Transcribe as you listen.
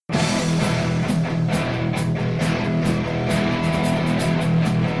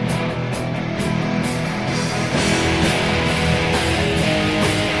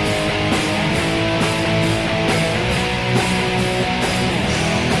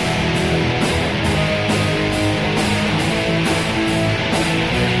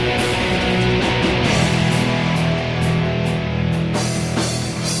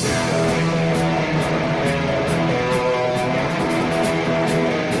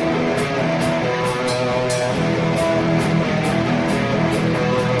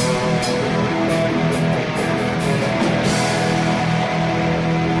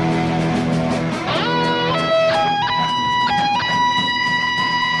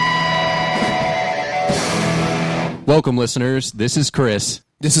Welcome, listeners. This is Chris.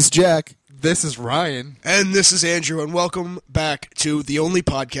 This is Jack. This is Ryan. And this is Andrew, and welcome back to the only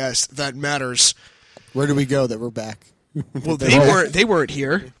podcast that matters. Where do we go that we're back? Well, they weren't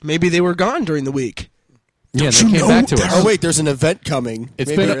here. Maybe they were gone during the week. Yeah, Don't they you came know back to that? us. Oh, wait, there's an event coming. It's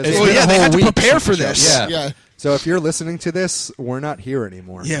Maybe been there's- a Well, yeah, they whole had to week prepare since for the this. show. Yeah. So if you're listening to this, we're not here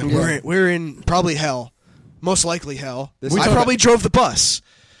anymore. Yeah, we're in probably hell. Most likely hell. This I is- probably drove the bus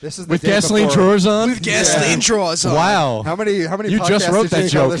This is the With day gasoline before- drawers on? with gasoline draws on. Wow. How many You podcasts just wrote did you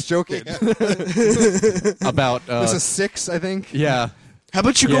that call joke. this joke in? About, This is 6, I think. yeah, How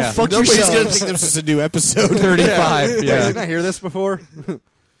about you go Yeah. fuck Nobody's yourself? going to think this is a new episode. 35. Wait, Yeah. didn't I hear this before?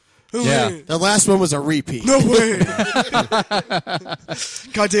 Yeah. The last one was a repeat. No way. Goddamn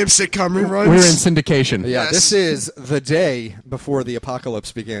sitcom reruns. We're in syndication. Yeah, Yes. this is the day before the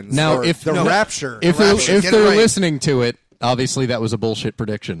apocalypse begins. Now, Or if the rapture. If The they're, rapture, if get it they're right. listening to it, obviously that was a bullshit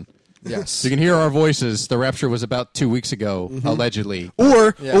prediction. yes, So you can hear our voices. The rapture was about 2 weeks ago, allegedly.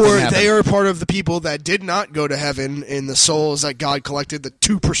 Or Yeah. or Didn't they happen. are part of the people that did not go to heaven in the souls that God collected, the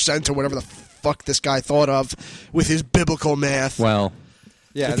 2% or whatever the fuck this guy thought of with his biblical math. Well,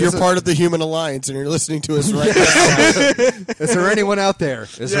 yeah. If you're part of the Human Alliance and you're listening to us right now, is there anyone out there?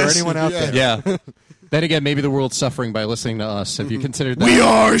 Is there Yes. anyone out Yeah. there? yeah. Then again, maybe the world's suffering by listening to us. Have you considered that? We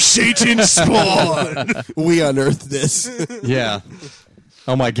are Satan's spawn. we unearthed this. Yeah.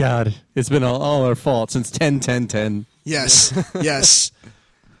 Oh, my God. It's been all our fault since 10-10-10. Yes, yes.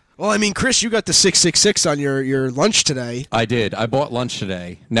 Well, I mean, Chris, you got the 666 on your lunch today. I did. I bought lunch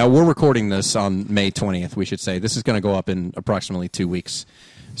today. Now, we're recording this on May 20th, we should say. This is going to go up in approximately 2 weeks,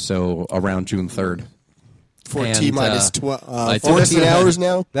 so around June 3rd. For And, T-minus I took 14 this- hours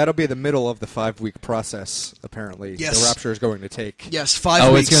now. That'll be the middle of the 5-week process. Apparently, Yes. the rapture is going to take. Yes, 5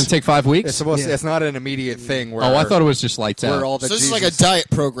 Oh, weeks. it's going to take 5 weeks? It's supposed. Yeah. It's not an immediate thing. Where Oh, I thought it was just lights where out. all the So this is Jesus- like a diet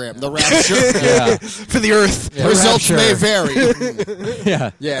program. The rapture. Yeah. for the earth. Yeah. Results Rapture. may vary.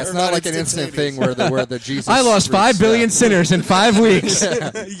 Yeah. Yeah, it's They're not not like an instant instantaneous. thing where the Jesus. I lost 5 billion reached, sinners in 5 weeks.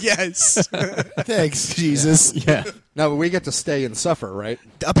 Yes. Thanks, Jesus. Yeah. No, but we get to stay and suffer, right?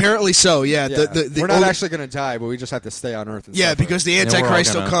 Apparently so, yeah. Yeah. The We're not only- actually going to die, but we just have to stay on Earth. And Yeah, suffer. because the we're all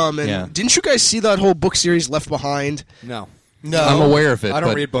Antichrist will gonna- come. And yeah. didn't you guys see that whole book series Left Behind? no, No. I'm aware of it. I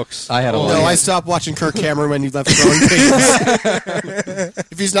don't but read books. I had a No, lot. I stopped watching Kirk Cameron when he left Growing Pains.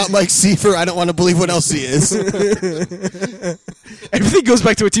 If he's not Mike Seifer, I don't want to believe what else he is. Everything goes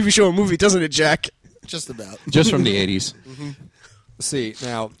back to a TV show or movie, doesn't it, Jack? Just about. Just from the 80s. See,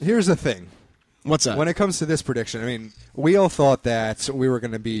 now here's the thing. What's that? When it comes to this prediction, I mean, we all thought that we were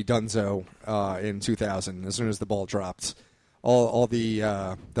going to be donezo in 2000 as soon as the ball dropped. All the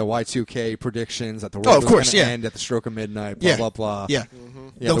Y2K predictions that the world of was course, going to yeah. end at the stroke of midnight, blah, Yeah. blah, blah. Yeah.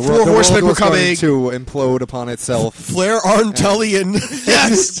 Yeah, The the four world horsemen were was going coming. to implode upon itself. Flair, Arn, Tully, and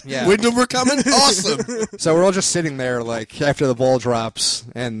Yes. Yeah. Wyndham were coming. Awesome. So we're all just sitting there, like, after the ball drops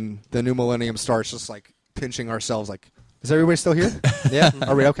and the new millennium starts, just, like, pinching ourselves, like, is everybody still here? Yeah?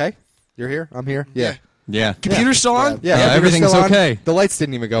 Are we okay? You're here? I'm here? Yeah. Yeah. Computer still on? Yeah, Yeah, everything's still on. okay. The lights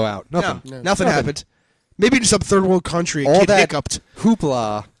didn't even go out. Nothing. No, nothing happened. Maybe in some third world country, a All kid that hiccuped.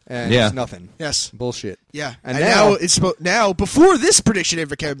 hoopla and Yeah. nothing. Yes. Bullshit. Yeah. And And now- now it's now before this prediction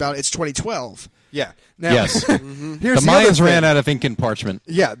ever came about, it's 2012. Yeah. Now, Yes. here's The other Mayans thing. ran out of ink and parchment.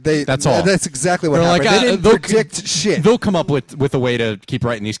 Yeah, That's all. That's exactly what They're happened. like, they didn't they'll- predict shit. They'll come up with a way to keep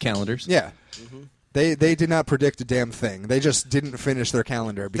writing these calendars. Yeah. They did not predict a damn thing. They just didn't finish their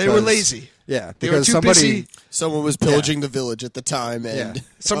calendar. Because, They were lazy. Yeah, They were because too somebody busy. Someone was pillaging the village at the time, and Yeah.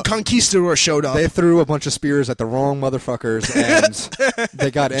 Some conquistador showed up. they threw a bunch of spears at the wrong motherfuckers, and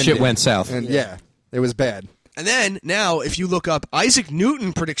they got ended. Shit went south. And yeah, it was bad. And then, now, if you look up, Isaac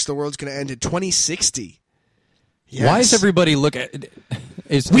Newton predicts the world's going to end in 2060. Yes. Why is everybody look at?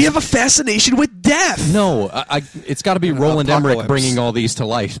 We have a fascination with death. No, it's got to be Roland Emmerich apocalypse. bringing all these to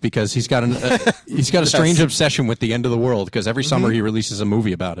life because he's got a strange obsession with the end of the world because every summer he releases a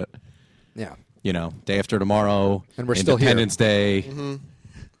movie about it. Yeah. You know, Day After Tomorrow, And we're still here. Independence Day.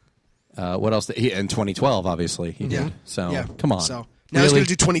 What else? In 2012, obviously he did. So Yeah. come on. So now he's Really? going to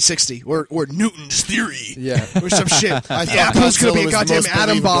do 2060 or Newton's theory. Yeah. Or some shit. I The thought apple's going to be Godzilla a was the goddamn most atom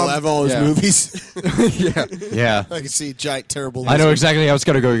believable bomb. out of all his Yeah. movies. Yeah. Yeah. I can see giant, terrible. I know lizard. exactly how it's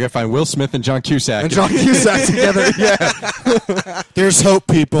going to go. You're going to find Will Smith and John Cusack. And John Cusack together. Yeah. There's hope,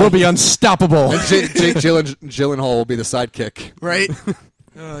 people. We'll be unstoppable. Jake Gyllenhaal will be the sidekick. Right?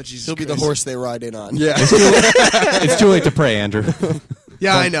 Oh, Jesus He'll be the Christ. horse they ride in on. Yeah. It's too late to pray, Andrew.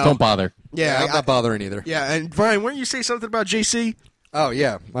 Yeah, I know. Don't bother. Yeah, I'm not bothering either. yeah, and Brian, weren't you say something about JC? Oh,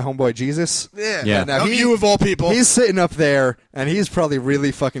 yeah. My homeboy Jesus. Yeah. Yeah. Now, You of all people. He's sitting up there, and he's probably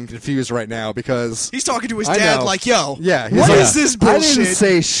really fucking confused right now because... He's talking to his I dad know. like, yo, Yeah, he's what like, is this I bullshit? didn't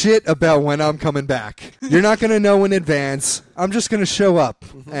say shit about when I'm coming back. You're not going to know in advance. I'm just going to show up,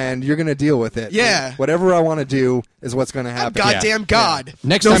 and you're going to deal with it. Yeah. Whatever I want to do is what's going to I'm happen. goddamn God.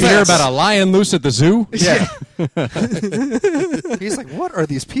 Next No time you hear offense. about a lion loose at the zoo, Yeah. He's like, what are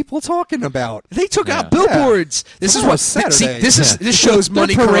these people talking about? They took Yeah. out billboards. This is Tomorrow's what Saturday. this shows they're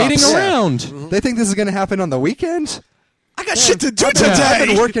money parading corrupts. around. They think this is going to happen on the weekend? I got shit to do I've today.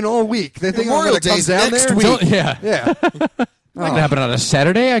 been working all week. They think I'm Memorial going to come Day's down next there? week. Don't- yeah. Yeah. That can happen on a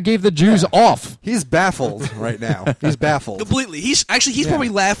Saturday. I gave the Jews off. He's baffled right now. He's baffled. Completely. He's probably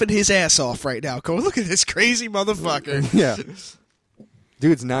laughing his ass off right now. Going, look at this crazy motherfucker. Yeah.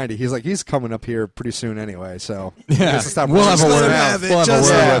 Dude's 90. He's coming up here pretty soon anyway, so... Yeah. Just stop We'll have Just a let word. him have it. We'll have a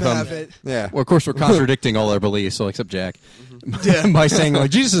Just word let with him him. have it. Yeah. Well, of course, we're contradicting all our beliefs, so except Jack. Yeah. By saying, like,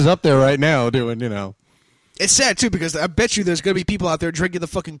 Jesus is up there right now doing, It's sad too because I bet you there's gonna be people out there drinking the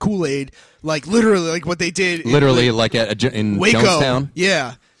fucking Kool-Aid, like literally, like what they did. literally in, like in Waco. Jonestown.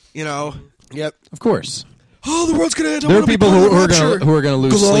 Yeah, you know. Yep. Of course. Oh, the world's gonna end. I There are wanna be people part of who are Rapture. going to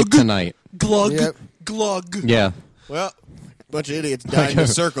lose Glug. sleep tonight. Glug, Yep. glug. Yeah. Well, bunch of idiots died in a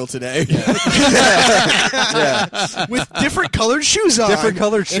circle today. With different colored shoes on. Different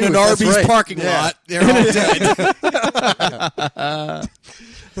colored shoes. In an that's Arby's right. parking Yeah. lot. They're all dead.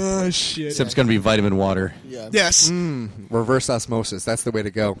 Oh shit. Except it's going to be vitamin water. Yeah. Yes. Reverse osmosis. That's the way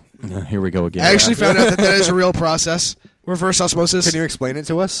to go. Here we go again. I actually found out that is a real process. Reverse osmosis. Can you explain it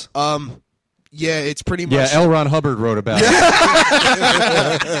to us? Yeah, it's pretty much. Yeah, L. Ron Hubbard wrote about it.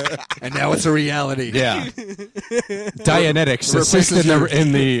 And now it's a reality. Yeah. Dianetics assist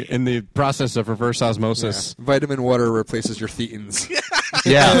in the process of reverse osmosis. Vitamin water replaces your thetans.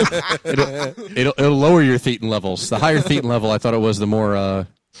 Yeah. It'll lower your thetan levels. The higher thetan level, I thought it was, the more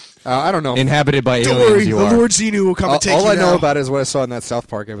I don't know. inhabited by Don't aliens worry, you the are. Lord Xenu will come and take All you I know now. about it is what I saw in that South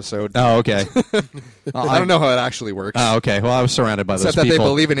Park episode. Oh, okay. I don't know how it actually works. Oh, okay. Well, I was surrounded by those Except that people. they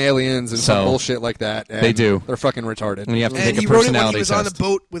believe in aliens and some So, bullshit like that. And they do. They're fucking retarded. And you have to And take he a wrote it when personality he was test. on a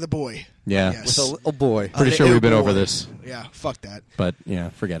boat with a boy. Yeah. Yes. With a little boy. Pretty sure a we've been boy. over this. Yeah, fuck that. But, yeah,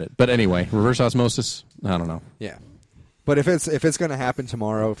 forget it. But anyway, reverse osmosis, I don't know. Yeah. But if it's going to happen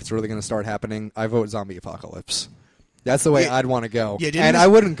tomorrow, if it's really going to start happening, I vote zombie apocalypse. That's the way Yeah. I'd want to go. Yeah, didn't and it- I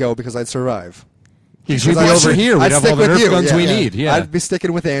wouldn't go because I'd survive. You'd be I'd over stick- here. We'd I'd have stick all the with Nerf you. guns Yeah. we need. Yeah. I'd be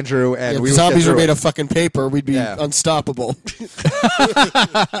sticking with Andrew, and If we would zombies get were through made it. of fucking paper, we'd be Yeah. unstoppable.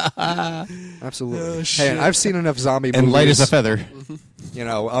 Absolutely. Oh, shit. Hey, I've seen enough zombie and movies. light as a feather. You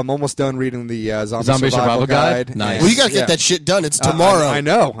know, I'm almost done reading the Zombie Survival Guide? Nice. Well, you got to Yeah. get that shit done. It's tomorrow. I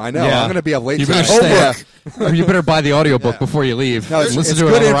know. Yeah. I'm going to be up late You better tonight. stay. Or you better buy the audiobook before you leave. No, it's Listen it's to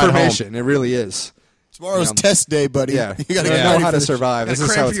it good on the ride home. information. It really is. Tomorrow's Yeah. test day, buddy. Yeah. You got to You get know ready how for to this. survive. Gotta This is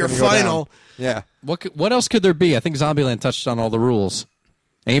cram how for it's your going to go final. down. Yeah. What else could there be? I think Zombieland touched on all the rules.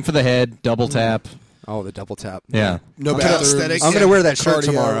 Aim for the head, double tap. Oh, the double tap. Yeah. No Aesthetic. bathrooms. I'm going to wear that shirt Cardio.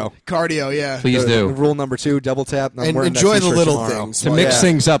 tomorrow. Cardio, yeah. Please do. Rule number 2, double tap. I'm And wearing that enjoy the t-shirt little tomorrow. things. To Well, mix yeah.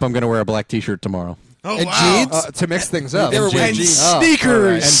 things up, I'm going to wear a black T-shirt tomorrow. Oh, And wow. jeans? To mix things up. never wear And jeans.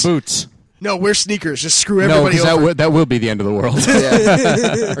 sneakers. And boots. No, wear sneakers. Just screw No, everybody because over. that will be the end of the world.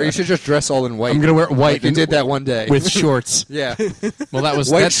 Yeah. Or you should just dress all in white. I'm going to wear white. Like you did that one day. with shorts. Yeah. Well, that was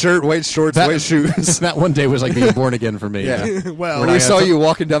White that, shirt, white shorts, that, white shoes. That one day was like being born again for me. Yeah. Well, When I we got saw some- you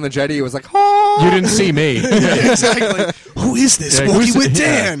walking down the jetty, it was like, oh! You didn't see me. exactly. Who is this? Yeah, Walking who's- with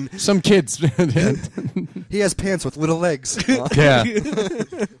yeah. Dan. Some kids. He has pants with little legs. Yeah.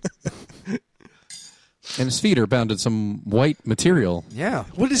 And his feet are bound in some white material. Yeah.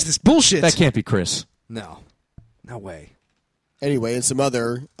 What is this bullshit? That can't be Chris. No. No way. Anyway, in some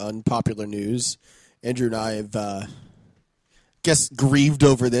other unpopular news, Andrew and I have, guess, grieved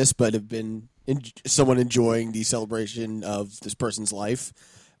over this, but have been somewhat enjoying the celebration of this person's life.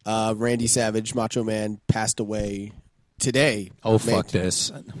 Randy Savage, Macho Man, passed away today. Oh, fuck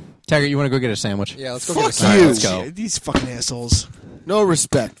this. Taggart, you want to go get a sandwich? Yeah, let's go Fuck get a sandwich. you. Let's go. These fucking assholes. No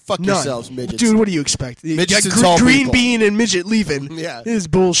respect. Fuck None. yourselves, midgets. Dude, what do you expect? You Midgets got and tall Green people. Bean and Midget leaving. Yeah. This is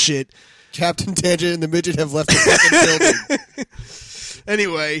bullshit. Captain Tangent and the midget have left the fucking building.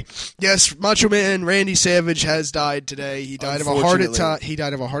 Anyway, yes, Macho Man Randy Savage has died today. He died of a heart Unfortunately. attack. He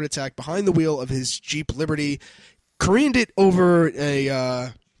died of a heart attack behind the wheel of his Jeep Liberty. Careened it over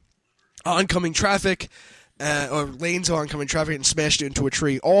a oncoming traffic, or lanes of oncoming traffic, and smashed it into a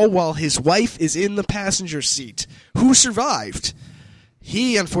tree. All while his wife is in the passenger seat, who survived.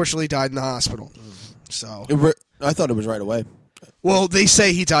 He unfortunately died in the hospital. So, I thought it was right away. well, they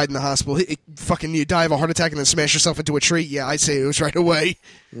say he died in the hospital. You die of a heart attack and then smash yourself into a tree. Yeah, I'd say it was right away.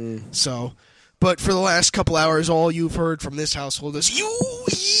 So, But for the last couple hours, all you've heard from this household is, "You,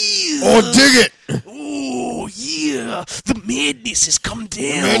 yeah. Oh, dig it! Oh, yeah. The madness has come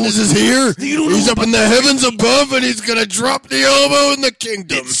down. Madness is here. You don't He's know up in about the heavens above, and he's gonna drop the elbow in the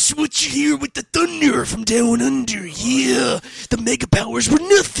kingdom." It's what you hear with the thunder from down under. Yeah. The mega powers were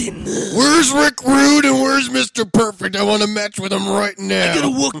nothing. Where's Rick Rude and where's Mr. Perfect? I want to match with him right now. I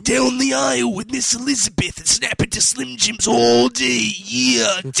gotta walk down the aisle with Miss Elizabeth and snap into Slim Jims all day.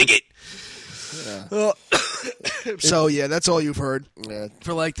 Yeah. Dig it. So, yeah, that's all you've heard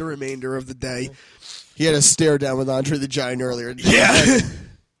for, like, the remainder of the day. He had a stare down with Andre the Giant earlier. Yeah.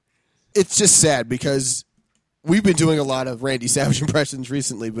 It's just sad because we've been doing a lot of Randy Savage impressions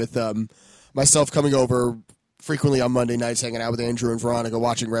recently with myself coming over frequently on Monday nights, hanging out with Andrew and Veronica,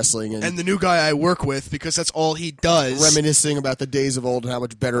 watching wrestling. And the new guy I work with, because that's all he does. Reminiscing about the days of old and how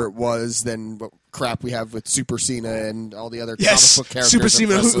much better it was than what crap we have with Super Cena and all the other comic book characters. Super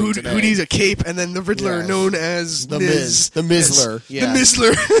Cena, who today. needs a cape, and then the Riddler, known as the Miz. The Mizler. Yes. The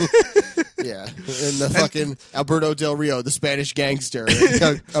Mizler. Yeah. And the fucking Alberto Del Rio, the Spanish gangster.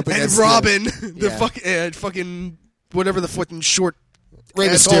 Up and Robin, the fucking whatever the fucking short Rey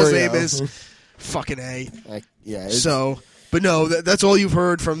asshole's Mysterio. name is. Fucking A. Yeah. But no, that's all you've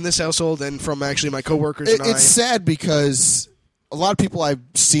heard from this household and from actually my coworkers and I. It's sad because a lot of people I've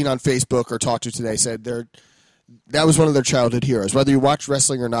seen on Facebook or talked to today said that was one of their childhood heroes. Whether you watch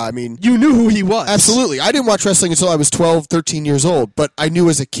wrestling or not, I mean... You knew who he was. Absolutely. I didn't watch wrestling until I was 12, 13 years old, but I knew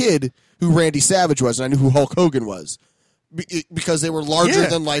as a kid who Randy Savage was, and I knew who Hulk Hogan was. Because they were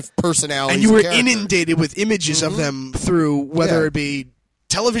larger-than-life personalities. And you were characters. Inundated with images of them through whether it be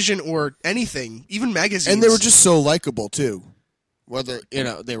television or anything, even magazines. And they were just so likable, too. Whether,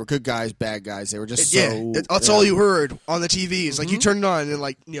 they were good guys, bad guys. They were just that's all you heard on the TV. It's like you turned it on and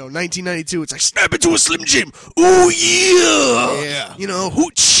 1992, it's like, snap into a Slim Jim. Oh, yeah. Yeah. Who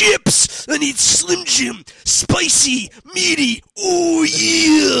chips? I need Slim Jim. Spicy, meaty. Oh,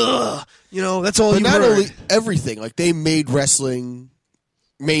 yeah. That's all But you not heard. only everything, like they made wrestling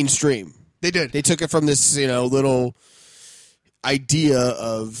mainstream. They did. They took it from this, little idea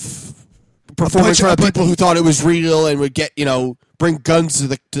of performing in front of people who thought it was real and would get, bring guns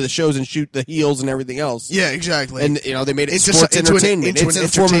to the shows and shoot the heels and everything else. Yeah, exactly. And they made it sports entertainment. It's a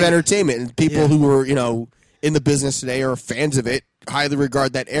form of entertainment. And people who were, in the business today or fans of it highly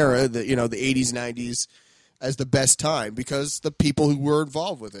regard that era, the 80s, 90s, as the best time because the people who were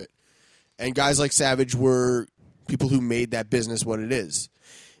involved with it. And guys like Savage were people who made that business what it is.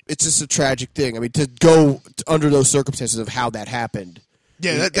 It's just a tragic thing. I mean, to go under those circumstances of how that happened.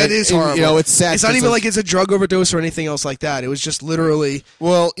 Yeah, that is horrible. It's sad. It's not even like it's a drug overdose or anything else like that. It was just literally.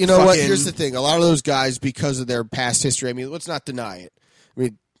 Well, you know what? Here's the thing. A lot of those guys, because of their past history, I mean, let's not deny it. I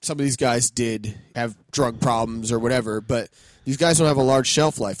mean, some of these guys did have drug problems or whatever, but these guys don't have a large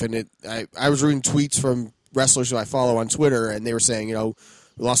shelf life. And I was reading tweets from wrestlers who I follow on Twitter, and they were saying, we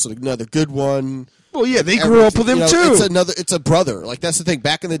lost another good one. Well, yeah, they grew up with him too. It's a brother. Like that's the thing.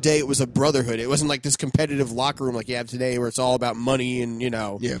 Back in the day, it was a brotherhood. It wasn't like this competitive locker room like you have today, where it's all about money and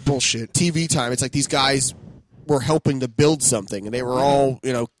bullshit TV time. It's like these guys were helping to build something, and they were all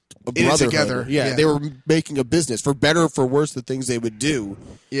a brotherhood together. Yeah, they were making a business for better or for worse. The things they would do.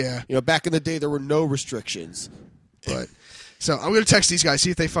 Yeah, back in the day, there were no restrictions. But so I'm gonna text these guys,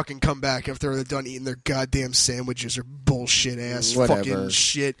 see if they fucking come back after they're done eating their goddamn sandwiches or bullshit ass fucking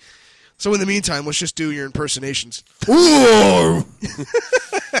shit. So in the meantime, let's just do your impersonations. Ooh!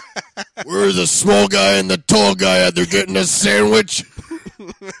 Where's the small guy and the tall guy out there getting a sandwich?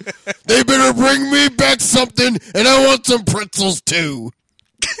 They better bring me back something, and I want some pretzels too.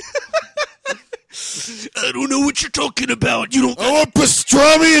 I don't know what you're talking about. You don't. I want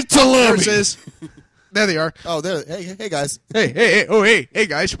pastrami and salami. There they are. Oh, there. Hey, guys. Hey,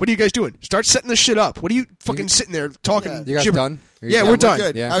 guys. What are you guys doing? Start setting this shit up. What are you fucking sitting there talking? You guys done? Yeah, we're done.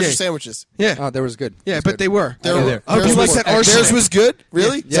 Good. Yeah. How's your sandwiches? Yeah. Oh, that was good. Yeah, but they were. They were. You like that arsenic? Theirs was good?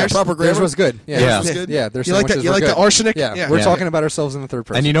 Really? Is that proper grammar? Theirs was good. Yeah. Theirs was good? Yeah, their You like that? sandwiches You were like the good. arsenic? Yeah. We're talking about ourselves in the third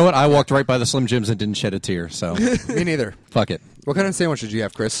person. And you know what? I walked right by the Slim Jims and didn't shed a tear. So Me neither. fuck it. What kind of sandwich did you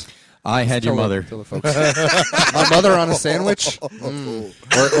have, Chris? I had your mother. Tell the folks. My mother on a sandwich?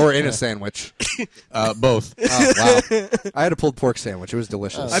 Or in a sandwich? Both. Oh, wow. I had a pulled pork sandwich. It was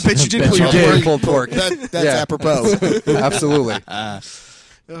delicious. I bet you did. Bet you pull did. your Pulled pork. That's Yeah. apropos. Absolutely.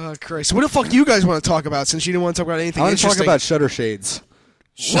 Oh, Christ. What the fuck you guys want to talk about since you didn't want to talk about anything I want to interesting? talk about shutter shades.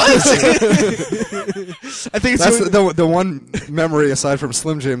 What? I think it's That's the one memory aside from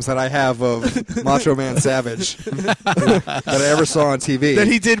Slim Jims that I have of Macho Man Savage that I ever saw on TV. that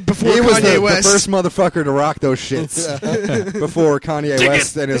he did before He was Kanye the West. first motherfucker to rock those shits before Kanye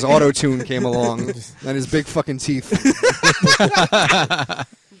West and his auto-tune came along and his big fucking teeth.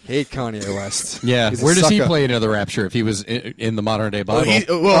 Hate Kanye West. Yeah, He's a where does he sucker. play into the Rapture if he was in the modern day Bible? Yeah.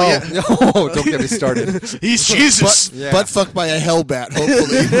 Oh, don't get me started. He's Jesus. Yeah. Butt fucked by a hellbat,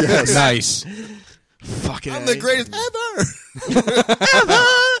 hopefully. Nice. Fucking I'm the A. greatest ever.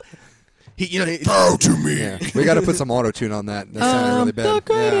 Bow to me. Yeah. We got to put some auto-tune on that. That sounded really bad. The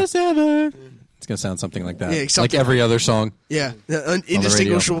greatest ever. It's gonna sound something like that. Yeah, like something every other song. Yeah, the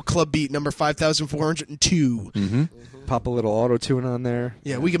indistinguishable club beat number 5,402. Mm-hmm. Pop a little auto-tune on there.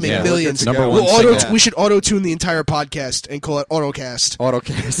 Yeah, we can make Yeah. millions. Number We'll one single. we should auto-tune the entire podcast and call it AutoCast.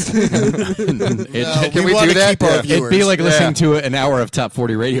 Autocast. Can we do that? Keep our Yeah. It'd viewers. be like Yeah. listeting to an hour of top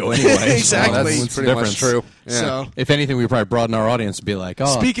 40 radio anyway. Exactly. That's pretty the much difference. true. Yeah. So, If anything, we probably broaden our audience and be like,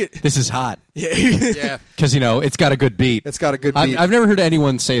 "Oh, this is hot," yeah. Yeah. because it's got a good beat. It's got a good beat. I've never heard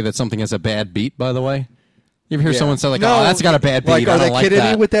anyone say that something has a bad beat. By the way, you ever hear Yeah. someone say like, No. "Oh, that's got a bad beat"? Like, I are don't they like kidding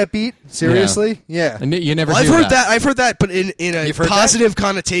that. me with that beat? Seriously? Yeah. And you never. I've hear heard that. I've heard that, but in a You've heard positive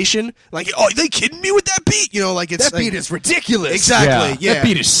connotation. Like, oh, are they kidding me with that beat? Like it's That beat like, is ridiculous. exactly. Yeah, that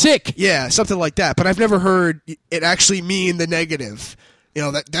beat is sick. yeah, something like that. But I've never heard it actually mean the negative.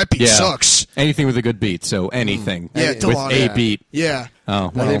 That beat Yeah. sucks. Anything with a good beat, so anything. Yeah, with Delano. a Yeah. beat. Yeah, Oh,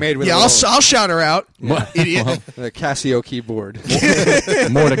 That well, they made with yeah. a I'll little- shout her out, Well, idiot. the Casio keyboard.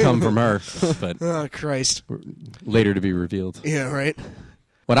 more to come from her, but Oh Christ. later to be revealed. Yeah, right.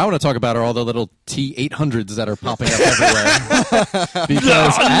 What I want to talk about are all the little T800s that are popping up everywhere.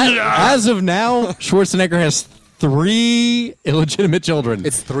 Because as of now, Schwarzenegger has 3 illegitimate children.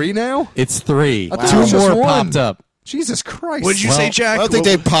 It's 3 now? It's 3. I thought it 2 was just more one. popped up. Jesus Christ. What did you Well, say, Jack? I don't think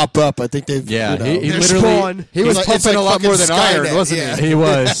they pop up. I think they've. Yeah, he They're literally. spawn. He was It's pumping like a lot more than fucking iron, Skynet, wasn't yeah. he? He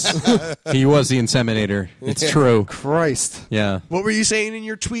was. He was the inseminator. It's true. Christ. Yeah. What were you saying in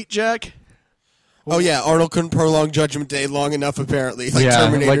your tweet, Jack? Oh yeah, Arnold couldn't prolong Judgment Day long enough. Apparently, like Yeah,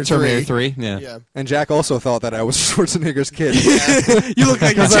 Terminator, like Terminator 3. 3. Yeah. Yeah. And Jack also thought that I was Schwarzenegger's kid. You look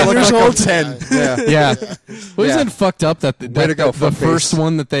like you're Because I 10 look years like I'm old. 10. Yeah. Yeah. Well, Yeah. isn't it fucked up that, Way to go, the fuckface. first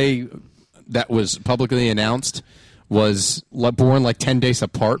one that was publicly announced was born like 10 days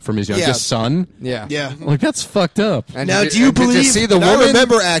apart from his youngest son? Yeah. Yeah. Like, that's fucked up. And Now, did do you and did believe- see the And I woman?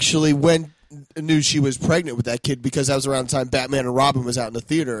 remember actually when I knew she was pregnant with that kid because that was around the time Batman and Robin was out in the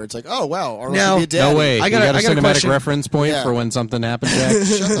theater. It's like, oh wow, Arnold Now- could be a daddy. No way. I You got a- got a I got a cinematic question. reference point Yeah. for when something happened,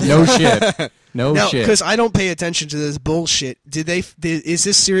 Jack? No shit. No Now, shit. because I don't pay attention to this bullshit. Is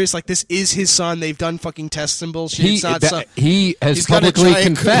this serious? Like, this is his son? They've done fucking tests and bullshit. He, It's not that- he has He's got a publicly giant.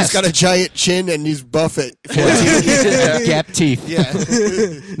 confessed. He's got a giant chin and he's buff at 14. Gap teeth. Yeah.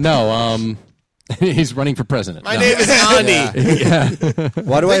 No, he's running for president. My No. name is Ani. Yeah.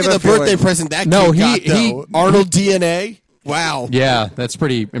 Why do I Think have of a the birthday feeling? present that No, kid got, he- though. Arnold DNA. Wow. Yeah, that's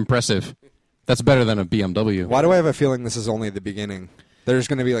pretty impressive. That's better than a BMW. Why do I have a feeling this is only the beginning? There's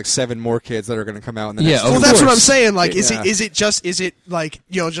going to be like 7 more kids that are going to come out in the Yeah, next of well, year. that's what I'm course. saying. Like, is Yeah. it like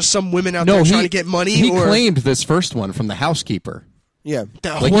just some women out No, there he trying to get money? He or claimed this first one from the housekeeper. Yeah.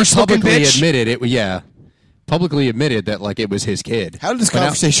 that Like, he horse-looking publicly bitch? admitted it. Yeah, publicly admitted that like it was his kid. How did this But now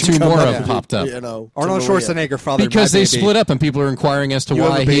conversation 2 come more up? of them popped up You know, Arnold to Maria? Schwarzenegger fathered because my they baby. split up, and people are inquiring as to You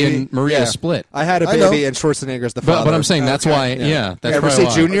have why a he baby? and Maria Yeah. split. I had a I know. baby, and Schwarzenegger's the father. But I'm saying that's why. Yeah, that's Ever probably see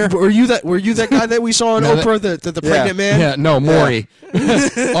why. Junior? Were you that guy that we saw on No, Oprah, the pregnant man? Yeah, no, Maury.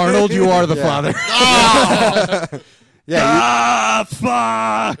 Arnold, you are the father. Yeah,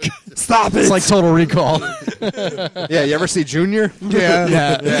 Fuck! Stop it! It's like Total Recall. yeah. You ever see Junior?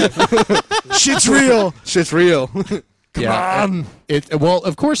 Yeah. Shit's real. Shit's real. Come on. Well,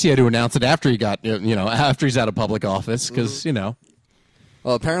 of course he had to announce it after he got, after he's out of public office, because Well,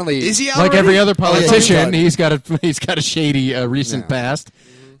 apparently, Is he out like every already? other yeah, he's politician, done. he's got a shady recent Yeah. past.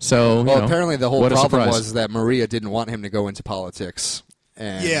 So, Well, apparently the whole what a problem surprise. was that Maria didn't want him to go into politics,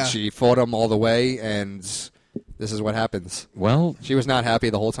 and Yeah. she fought him all the way. And this is what happens. Well, She was not happy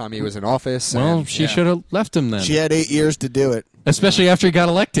the whole time he was in office. well, and, she yeah. should have left him then, She had 8 years to do it. especially after he got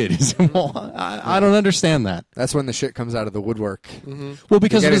elected. Well, I don't understand that. That's when the shit comes out of the woodwork. Well,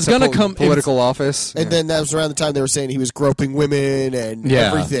 because You it get was into going to come political office, And then that was around the time they were saying he was groping women and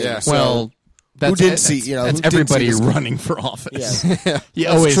Yeah. everything. Yeah. So, Well, that's, didn't see- you know, that's who didn't see everybody this coming? running for office. Yeah. You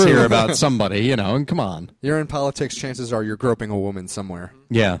That's always true. hear about somebody, and come on. you're in politics. Chances are you're groping a woman somewhere.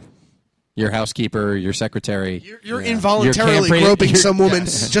 Yeah. Your housekeeper, your secretary. You're Yeah. involuntarily Your campaign- groping your- some woman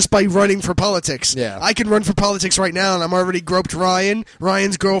just by running for politics. Yeah. I can run for politics right now, and I'm already groped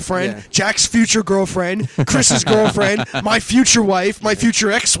Ryan's girlfriend, Yeah. Jack's future girlfriend, Chris's girlfriend, my future wife, my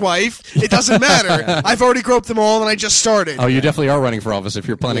future ex-wife. It doesn't matter. I've already groped them all, and I just started. Oh, you definitely are running for office if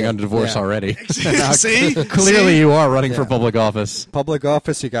you're planning on divorce Yeah. already. See? Clearly, See? you are running for public office. Public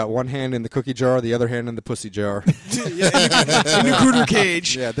office, you got one hand in the cookie jar, the other hand in the pussy jar. In the cooter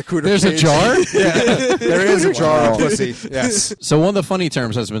cage. Yeah, the cooter There's a cage. jar? There is a jar of pussy. Yes. So one of the funny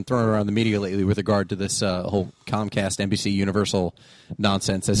terms that's been thrown around the media lately with regard to this whole Comcast, NBC, Universal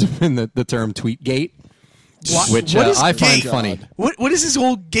nonsense has been the term Tweetgate, which what is I find gate? funny. What is this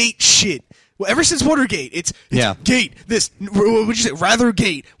whole gate shit? Well, ever since Watergate, it's gate. This what would you say? Rather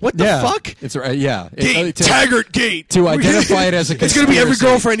gate. What the fuck? It's yeah. Gate. Taggart Gate. To identify it as a it's going to be every conspiracy.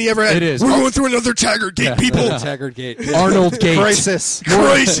 girlfriend he ever had. It is. We're going through another Taggart Gate, people. Taggart Gate. Arnold Gate. Crisis.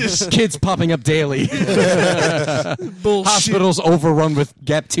 Crisis. Kids popping up daily. Bullshit. Hospitals overrun with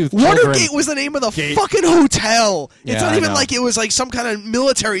gap-toothed children. Watergate was the name of the fucking hotel. Yeah, It's not I even know. like it was like some kind of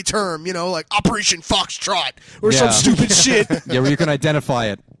military term, like Operation Foxtrot or some Yeah. stupid shit. Yeah, where you can identify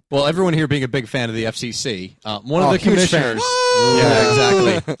it. Well, everyone here being a big fan of the FCC, one of the huge commissioners. fans. Yeah,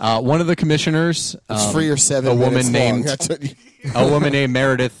 exactly. One of the commissioners, It's 3 or 7 a minutes woman long. named That's what you- a woman named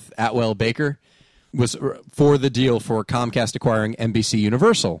Meredith Atwell Baker, was for the deal for Comcast acquiring NBC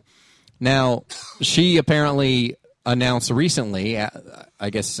Universal. Now, she apparently announced recently, I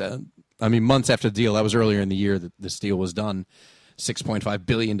guess, months after the deal. That was earlier in the year that this deal was done. $6.5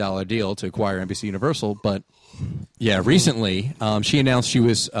 billion deal to acquire NBC Universal, but yeah, recently she announced she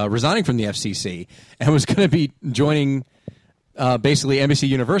was resigning from the FCC and was going to be joining basically NBC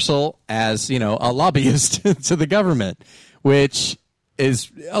Universal as a lobbyist to the government, which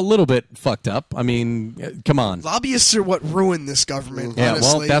is a little bit fucked up. I mean, come on. Lobbyists are what ruined this government. Yeah,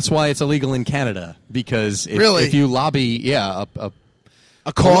 honestly. well, that's why it's illegal in Canada, because Really? if you lobby, a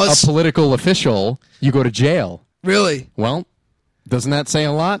cause. a political official, you go to jail. Really? Well, doesn't that say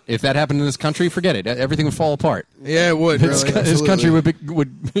a lot? If that happened in this country, forget it. Everything would fall apart. Yeah, it would. This, Really, this country would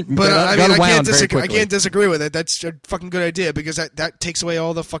But I can't disagree. I can't disagree with it. That's a fucking good idea because that takes away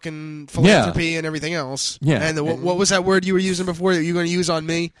all the fucking philanthropy and everything else. Yeah. And what was that word you were using before that you were going to use on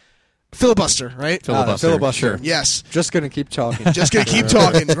me? Filibuster, right? Filibuster. Filibuster. Sure. Yes. Just going to keep talking. Just gonna keep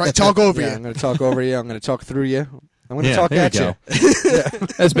talking, right? Talk over I'm you. going to talk over you. I'm going to talk through you. I'm going to Yeah, talk there at you go.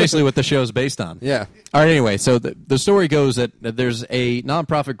 That's basically what the show's based on. Yeah. All right, anyway, so the story goes that there's a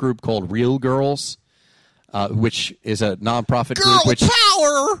nonprofit group called Real Girls, which is a nonprofit group. Which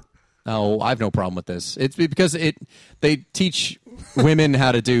power! Oh, I have no problem with this. It's because they teach women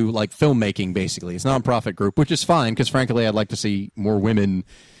how to do like filmmaking. Basically, it's a nonprofit group, which is fine. Because frankly, I'd like to see more women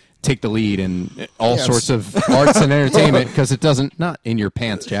take the lead in all sorts of arts and entertainment. Because it doesn't not in your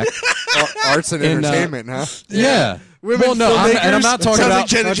pants, Jack. Arts and entertainment, huh? Yeah. Women well, no, I'm filmmakers? not talking Sounds about like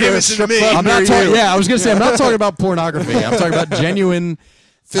Jenna Jameson to me. I'm not Near talking. you. Yeah, I was going to say I'm not talking about pornography. I'm talking about genuine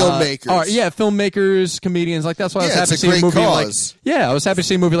Filmmakers. filmmakers, comedians. Like that's why I was Yeah, happy it's to a see a great movie cause. I was happy to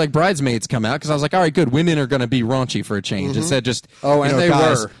see a movie like Bridesmaids come out because I was like, all right, good. Women are going to be raunchy for a change instead just and they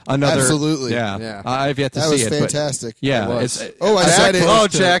guys, were. another Absolutely. Yeah, Yeah. I've yet to That see was it. but- fantastic. yeah, It was. it's Oh, I said it. Oh,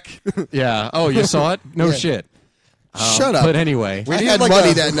 Jack. yeah. Oh, you saw it? No Yeah. shit. Shut up. But anyway, I need had like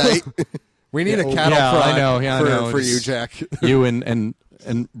money a- that night. We need a cattle Yeah, prod I know, yeah, I know. for It's- you, Jack. you and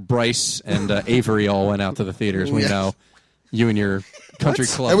Bryce and Avery all went out to the theaters. We Yeah. know you and your country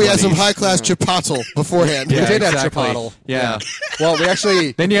club. And we had some buddies. high-class chipotle beforehand. Yeah, We did have exactly. chipotle. Yeah. Well, we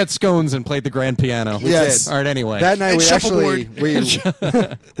actually Then you had scones and played the grand piano. Yes. All right. Anyway. that night And we actually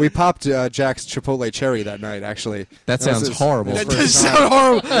shuffleboard. we popped Jack's Chipotle cherry that night. Actually, That was sounds his- horrible. That his does first time. sound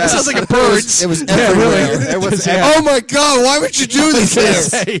horrible. That sounds like a bird's. It was Yeah, everywhere. really. It was Yeah. Oh my God! Why would you do this?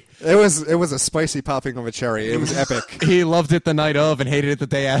 here? Hey, it was a spicy popping of a cherry. It was epic. he loved it the night of and hated it the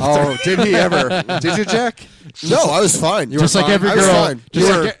day after. Oh, did he ever? Did you, Jack? No, I was fine. just like fine. every I was girl, fine. just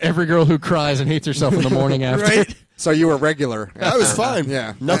You like were- every girl who cries and hates herself in the morning after. Right? So you were regular. I was fine.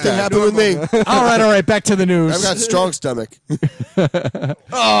 Yeah. Nothing Yeah. happened with me. All right. Back to the news. I've got strong stomach.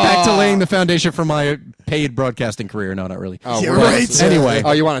 Back to laying the foundation for my paid broadcasting career. No, not really. Oh, Yeah, we're- right. Anyway,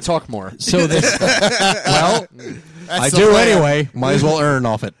 Oh, you want to talk more? so this. Well, I the do plan. anyway. Might as well earn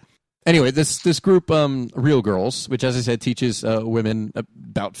off it. Anyway, this group, Real Girls, which, as I said, teaches women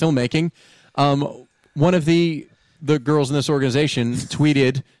about filmmaking. One of the girls in this organization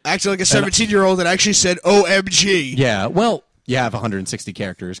tweeted. Acting like a 17-year-old that actually said OMG. Yeah, well, you have 160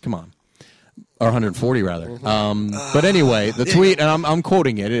 characters. Come on. Or 140, rather. But anyway, the tweet, and I'm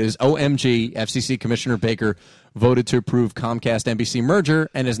quoting it, is OMG, FCC Commissioner Baker voted to approve Comcast-NBC merger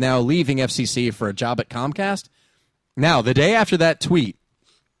and is now leaving FCC for a job at Comcast. Now, the day after that tweet,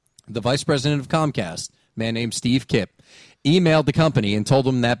 the vice president of Comcast, a man named Steve Kipp, emailed the company and told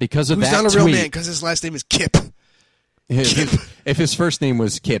them that because of Who's that not a real tweet, man because his last name is Kip. if his first name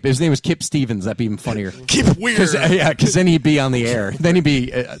was Kip, his name was Kip Stevens, that'd be even funnier. Kip Winger. Because then he'd be on the air. Then he'd be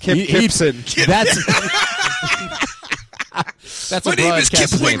Kip Gibson. That's My a name is Kip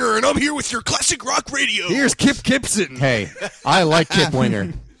broadcast name. Winger, and I'm here with your classic rock radio. Here's Kip Gibson. Hey, I like Kip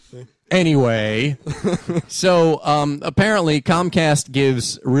Winger. Anyway, so apparently Comcast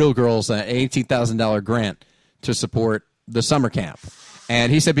gives Real Girls an $18,000 grant to support the summer camp.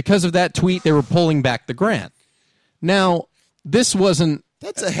 And he said because of that tweet, they were pulling back the grant. Now, this wasn't...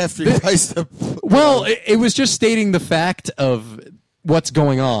 That's a hefty price. Well, it was just stating the fact of what's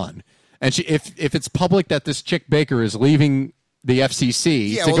going on. And if it's public that this chick Baker is leaving the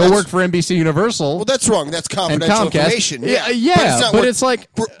FCC to go work for NBC Universal... Well, that's wrong. That's confidential information. Yeah, but it's like...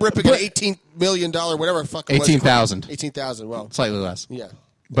 ripping an $18 million, whatever fucking... 18,000. 18,000, well... Slightly less. Yeah.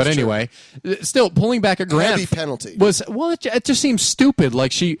 But anyway, still, pulling back a grant... Heavy penalty. It just seems stupid.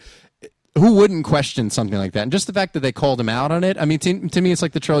 Like, who wouldn't question something like that? And just the fact that they called him out on it, I mean, to me, it's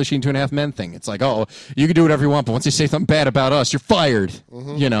like the Charlie Sheen 2.5 Men thing. It's like, oh, you can do whatever you want, but once you say something bad about us, you're fired.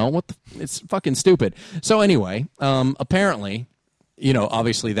 Mm-hmm. You know, it's fucking stupid. So anyway, apparently, you know,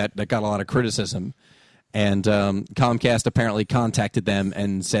 obviously that got a lot of criticism. And Comcast apparently contacted them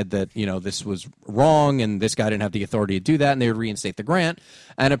and said that, you know, this was wrong and this guy didn't have the authority to do that, and they would reinstate the grant.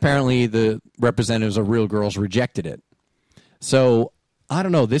 And apparently the representatives of Real Girls rejected it. So... I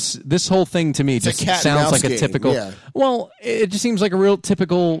don't know. This whole thing to me just sounds like a typical... Yeah. Well, it just seems like a real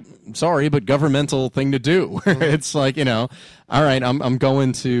typical, sorry, but governmental thing to do. It's like, you know, all right, I'm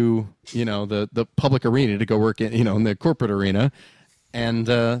going to, you know, the public arena to go work in, you know, in the corporate arena. And...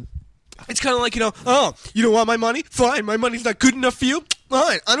 it's kind of like, you know, oh, you don't want my money? Fine, my money's not good enough for you?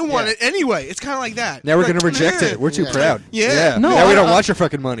 Fine, I don't want it anyway. It's kind of like that. Now we're going to reject it. We're too proud. Yeah. No, now we don't want your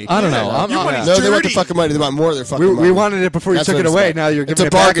fucking money. I don't know. Your money's No, dirty. they want the fucking money. They want more of their fucking money. We wanted it before you took it away. Now you're giving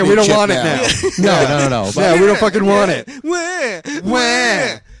it back, and we don't want it now. No. Yeah, we don't fucking want it.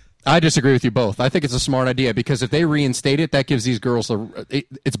 Where? I disagree with you both. I think it's a smart idea because if they reinstate it, that gives these girls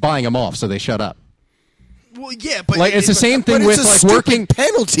it's buying them off, so they shut up. Well, yeah, but like it's the same thing with like working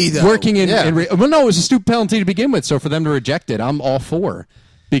penalty though. Working in well, no, it was a stupid penalty to begin with. So for them to reject it, I'm all for.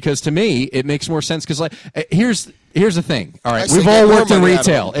 Because to me, it makes more sense. Because like, here's the thing. All right, we've all worked in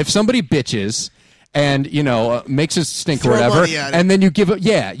retail. If somebody bitches and you know makes us stink or whatever, and then you give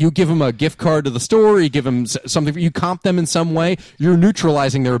them a gift card to the store, you give them something, you comp them in some way, you're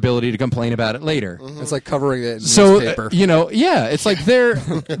neutralizing their ability to complain about it later. Mm-hmm. It's like covering it in newspaper. You know, it's like they're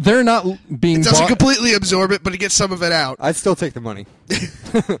not being. It doesn't completely absorb it, but it gets some of it out. I'd still take the money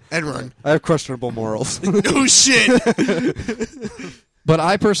and run. I have questionable morals. No shit. But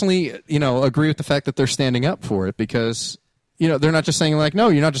I personally, you know, agree with the fact that they're standing up for it because. You know, they're not just saying, like, no,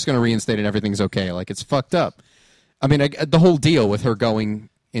 you're not just going to reinstate it and everything's okay. Like, it's fucked up. I mean, the whole deal with her going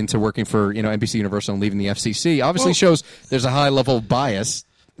into working for, you know, NBC Universal and leaving the FCC obviously shows there's a high level of bias.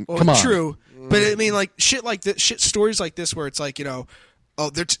 Come on. True. But, I mean, like, stories like this where it's like, you know, oh,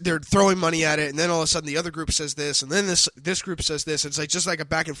 they're throwing money at it, and then all of a sudden the other group says this, and then this group says this. It's like just like a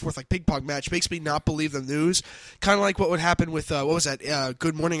back and forth, like ping pong match. Makes me not believe the news. Kind of like what would happen with what was that?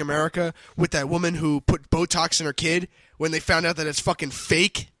 Good Morning America with that woman who put Botox in her kid when they found out that it's fucking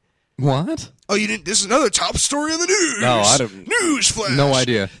fake. What? Oh, you didn't? This is another top story on the news. No, I don't. Newsflash. No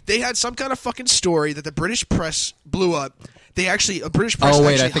idea. They had some kind of fucking story that the British press blew up. A British press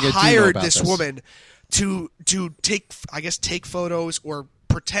hired this woman to take photos or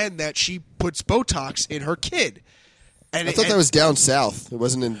pretend that she puts Botox in her kid. And I thought that was down south. It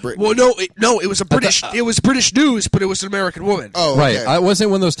wasn't in Britain. Well, no, it was it was British news, but it was an American woman. Oh, okay. Right. Wasn't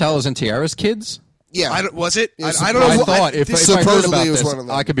it one of those Talos and Tiaras kids? Yeah, was it? I don't know. I thought if I heard about this, one of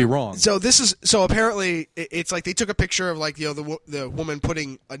them. I could be wrong. So apparently it's like they took a picture of like the woman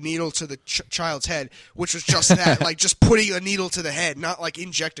putting a needle to the child's head, which was just that, like just putting a needle to the head, not like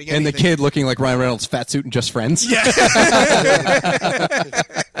injecting anything. And the kid looking like Ryan Reynolds' fat suit and Just Friends. Yeah.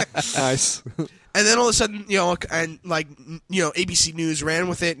 Nice. And then all of a sudden, ABC News ran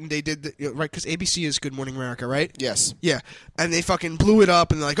with it, and they did right because ABC is Good Morning America, right? Yes. Yeah, and they fucking blew it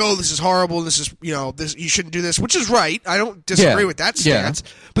up, and they're like, "Oh, this is horrible. This is this you shouldn't do this," which is right. I don't disagree with that stance.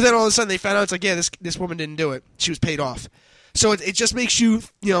 Yeah. But then all of a sudden, they found out it's like, yeah, this woman didn't do it. She was paid off. So it just makes you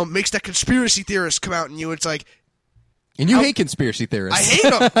makes that conspiracy theorist come out in you. It's like. And you hate conspiracy theorists. I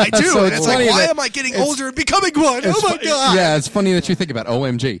hate them. I do. So and it's like, why am I getting older and becoming one? Oh, my God. Yeah, it's funny that you think about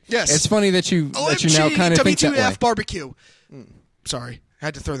OMG. Yes. It's funny that you now kind of think that way. WTF barbecue. Sorry. I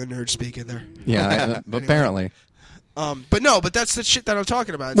had to throw the nerd speak in there. Yeah, apparently. But that's the shit that I'm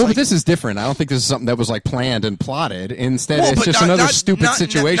talking about. But this is different. I don't think this is something that was like planned and plotted. Instead, it's just another stupid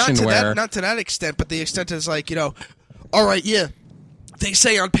situation where... Not to that extent, but the extent is like, all right, yeah. They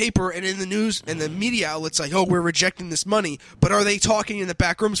say on paper and in the news and the media outlets like, oh, we're rejecting this money, but are they talking in the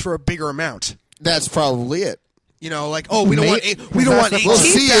back rooms for a bigger amount? That's probably it. You know, like, oh, we don't want 18,000. We'll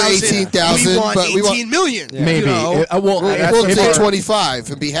see you 18,000, we want but we 18 million. Yeah. Maybe. You know? We'll take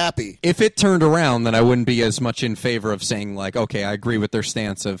 25 and be happy. If it turned around, then I wouldn't be as much in favor of saying, like, okay, I agree with their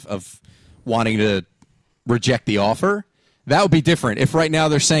stance of wanting to reject the offer. That would be different. If right now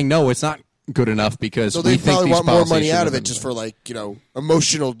they're saying, no, it's not good enough because So we they think probably these want more policies money should out have of it been- just for, like,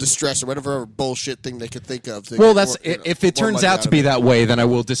 emotional distress or whatever bullshit thing they could think of. Well, that's if it turns out to be that way, then I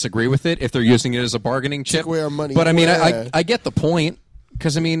will disagree with it. If they're using it as a bargaining chip, away our money. But I mean, Yeah. I get the point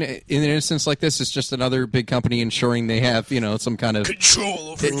because I mean, in an instance like this, it's just another big company ensuring they have some kind of Control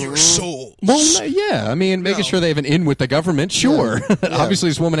over your soul. Well, yeah, I mean, making sure they have an in with the government. Sure, obviously,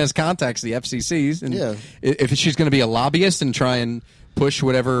 this woman has contacts the FCC's, and if she's going to be a lobbyist and try and push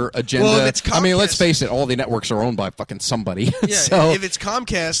whatever agenda. Well, if it's I mean, let's Comcast- face it, all the networks are owned by fucking somebody. Yeah, so, if it's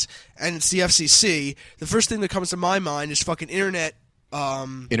Comcast and it's the FCC, the first thing that comes to my mind is fucking internet.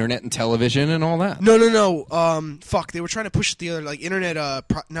 Internet and television and all that. No. Fuck, they were trying to push the other, like, internet,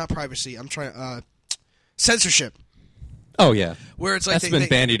 not privacy. I'm trying, censorship. Oh, yeah. Where it's like That's been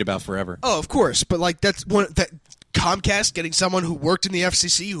bandied about forever. Oh, of course, but like that's one that Comcast getting someone who worked in the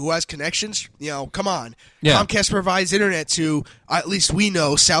FCC who has connections. Come on. Yeah. Comcast provides internet to at least we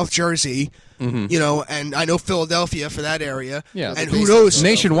know South Jersey. And I know Philadelphia for that area. Yeah. and who knows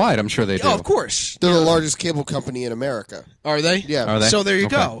Nationwide, I'm sure they do. Oh, of course. They're the largest cable company in America. Are they? Yeah. Are they? So there you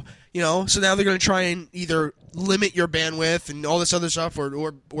Okay. go. So now they're going to try and either limit your bandwidth and all this other stuff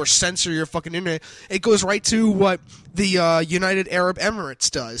or censor your fucking internet. It goes right to what the United Arab Emirates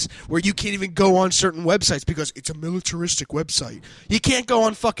does, where you can't even go on certain websites because it's a militaristic website. You can't go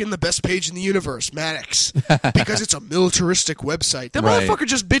on fucking the best page in the universe, Maddox, because it's a militaristic website. That Right. motherfucker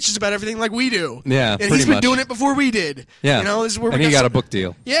just bitches about everything like we do. Yeah, And pretty he's been much. doing it before we did. Yeah. This is where and we he got some- a book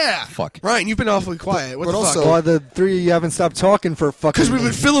deal. Yeah. Fuck. Ryan, you've been awfully quiet. What But the also- fuck? Why the three of you haven't stopped talking for fucking? Because we've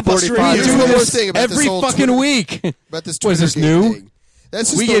been filibustering 45 you. Do minutes. one more thing about Every this whole fucking Twitter, week. about this What is this, Twittergate new? thing. That's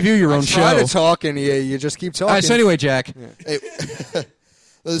just We the- gave you your own Try show. to talk and you just keep talking. All right, so anyway, Jack. Hey,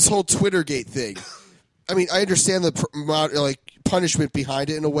 this whole Twittergate thing. I mean, I understand the punishment behind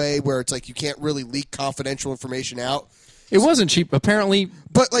it in a way where it's like you can't really leak confidential information out. It wasn't cheap. Apparently,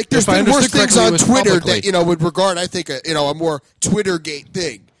 But like, there's If I been worse understood things correctly, on it was Twitter publicly. that would regard, I think, a more Twittergate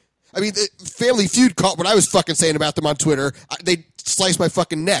thing. I mean, the Family Feud caught what I was fucking saying about them on Twitter. They sliced my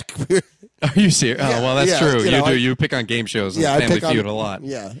fucking neck. are you serious? Yeah, Oh, well, that's yeah, true. you know, You pick on game shows and I Family pick on- Feud a lot.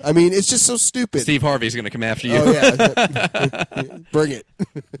 Yeah, I mean, it's just so stupid. Steve Harvey's going to come after you. Oh yeah, bring it.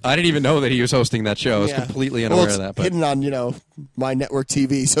 I didn't even know that he was hosting that show. I was Yeah. completely Well, unaware it's of that. But hidden on my network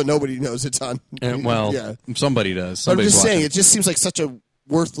TV, so nobody knows it's on. well, yeah. somebody does. But I'm Somebody's just saying, watching. it just seems like such a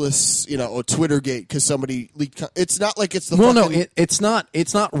worthless, a Twittergate because somebody leaked. It's not like it's the. Well, fucking, no, it's not.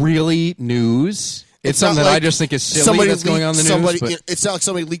 It's not really news. It's not something that like I just think is silly somebody that's going on in the news. But, It's not like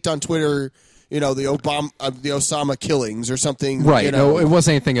somebody leaked on Twitter. The Osama killings or something. right? No, it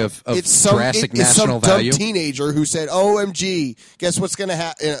wasn't anything of It's drastic it's some national dumb value. teenager who said, "OMG, guess what's going to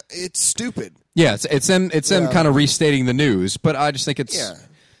happen?" It's stupid. Yeah, it's them kind of restating the news. But I just think it's. Yeah.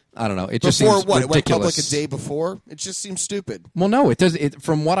 I don't know. It just Before seems what? It went ridiculous. public a day before. It just seems stupid. Well, no, it does.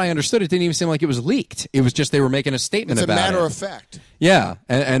 From what I understood, it didn't even seem like it was leaked. It was just they were making a statement It's a about matter it. of fact. Yeah,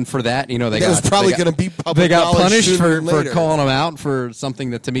 and for that, they That got was probably they got- going to be public They got knowledge punished sooner for than later. calling them out for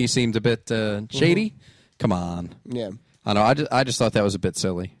something that to me seemed a bit shady. Come on, Yeah. I know. I just thought that was a bit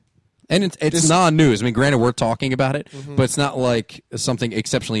silly, and it's non-news. I mean, granted, we're talking about it, but it's not like something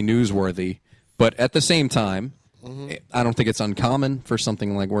exceptionally newsworthy. But at the same time, I don't think it's uncommon for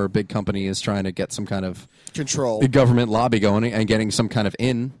something like where a big company is trying to get some kind of Control. government lobby going and getting some kind of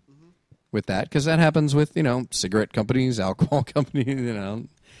in with that, because that happens with cigarette companies, alcohol companies,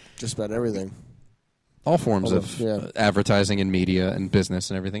 Just about everything. all forms of Yeah. advertising and media and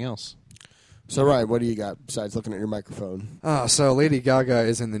business and everything else. So, Ryan, what do you got besides looking at your microphone? So Lady Gaga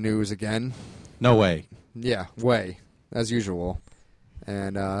is in the news again. No way. Yeah, way as usual,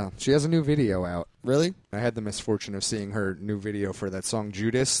 and she has a new video out. Really? I had the misfortune of seeing her new video for that song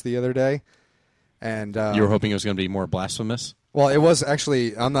Judas the other day, and You were hoping it was going to be more blasphemous? well, it was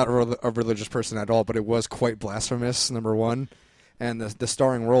actually. I'm not a religious person at all, but it was quite blasphemous. Number one, and the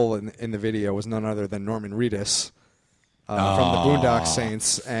starring role in the video was none other than Norman Reedus from the Boondock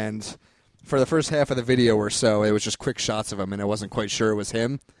Saints, and for the first half of the video or so, it was just quick shots of him, and I wasn't quite sure it was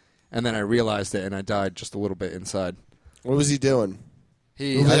him, and then I realized it, and I died just a little bit inside. What was he doing?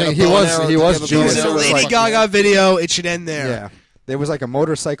 I Was it think a he bow and was arrow? he Did he was have a bow Judas. and It's a arrow? It was Lady like- Gaga video. It should end there. Yeah, there was like a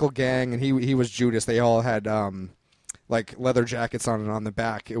motorcycle gang, and he was Judas. They all had like leather jackets on, and on the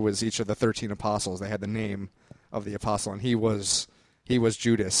back it was each of the 13 apostles. They had the name of the apostle, and he was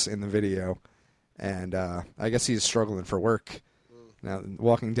Judas in the video. And I guess he's struggling for work now.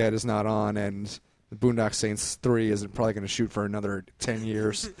 Walking Dead is not on, and The Boondock Saints 3 isn't probably going to shoot for another 10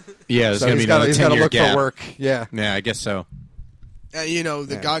 years. Yeah, there's So going to he's be got another to 10-year look gap. for work. Yeah. Yeah, I guess so.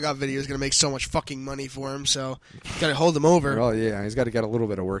 The Gaga video is going to make so much fucking money for him, so got to hold him over. Well, yeah, he's got to get a little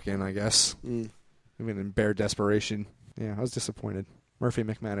bit of work in, I guess. Even in bare desperation. Yeah, I was disappointed. Murphy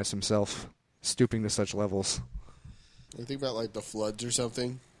McManus himself stooping to such levels. I think about like the floods or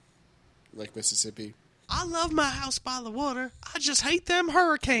something, like Mississippi. I love my house by the water. I just hate them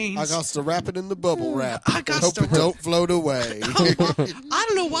hurricanes. I got to wrap it in the bubble wrap. I got Hope to it don't float away. I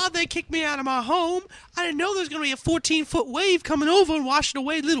don't know why they kicked me out of my home. I didn't know there was going to be a 14-foot wave coming over and washing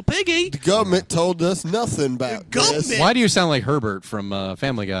away little piggy. The government told us nothing about government? this. Why do you sound like Herbert from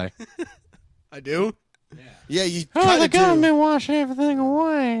Family Guy? I do? Yeah, you kind of do. washed everything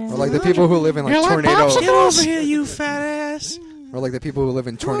away. Or like the people who live in like Tornado... Get over here, you fat ass. Or like the people who live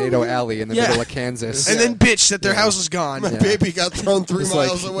in Tornado Alley in the middle of Kansas. And then bitch that their house is gone. My baby got thrown 3 It's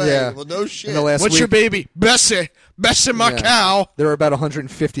miles like, away. yeah. Well, no shit. In the last What's week, your baby? Bessie, my cow. There were about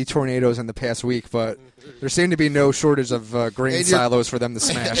 150 tornadoes in the past week, but there seemed to be no shortage of grain And your- silos for them to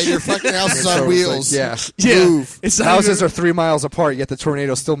smash. And your fucking house is So on it's wheels. like, Yeah. Move. It's not Houses even- are 3 miles apart, yet the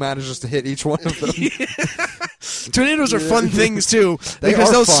tornado still manages to hit each one of them. Tornadoes are fun things too. They because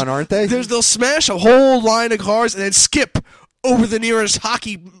are they'll fun, aren't they? They'll smash a whole line of cars and then skip over the nearest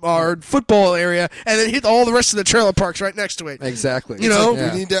hockey or football area and then hit all the rest of the trailer parks right next to it. Exactly. You know?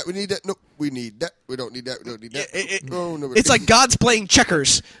 Yeah. We need that. We need that. No, we need that. We don't need that. We don't need that. No, It's like God's playing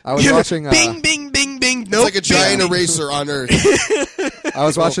checkers. I was watching, Bing, bing, bing, bing. It's Nope. like a giant bing, bing. eraser on Earth. I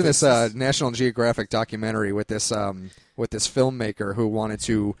was watching this National Geographic documentary with this filmmaker who wanted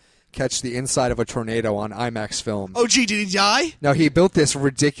to catch the inside of a tornado on IMAX film. Oh, gee, did he die? Now he built this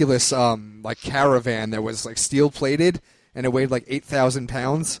ridiculous like caravan that was like steel plated and it weighed like 8,000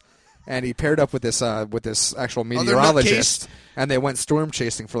 pounds. And he paired up with this actual meteorologist, and they went storm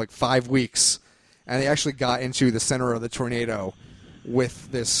chasing for like 5 weeks. And they actually got into the center of the tornado with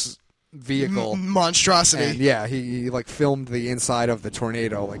this vehicle. Monstrosity. And yeah, he like filmed the inside of the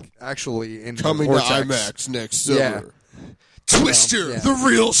tornado, like actually in Coming the to vortex. IMAX next summer. Yeah. Twister, yeah. the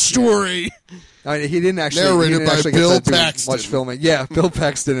real story. I mean, he didn't actually, Narrated by get Bill to do Paxton. much filming. Yeah, Bill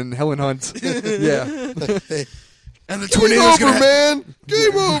Paxton and Helen Hunt. Yeah. And the Game tornado's over, going to man.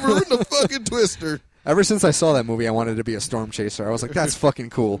 Game over in the fucking Twister. Ever since I saw that movie, I wanted to be a storm chaser. I was like, that's fucking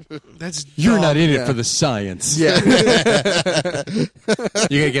cool. That's You're dumb. not in it Yeah. for the science. Yeah.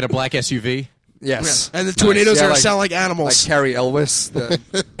 You gonna get a black SUV? Yes. And the tornadoes Yeah, are like- sound like Like animals. Carrie Elwes, the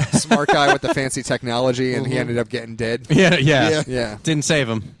smart guy with the fancy technology, and he ended up getting dead. Yeah. Yeah. Didn't save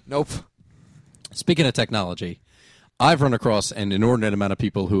him. Nope. Speaking of technology, I've run across an inordinate amount of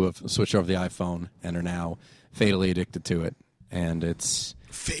people who have switched over the iPhone and are now fatally addicted to it. And it's...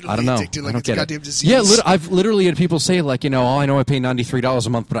 Fatally I don't know. addicted like I don't it's a get goddamn it. disease. Yeah, I've literally had people say, like, oh, I know I pay $93 a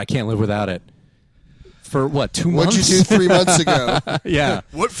month, but I can't live without it. For, what, 2 months? What'd you do 3 months ago? Yeah.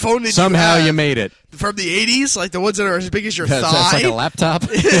 What phone did Somehow you have? you made it. From the 80s? Like the ones that are as big as your That's thigh? like a laptop.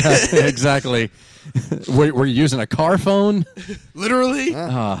 Yeah, exactly. Were you using a car phone? Literally?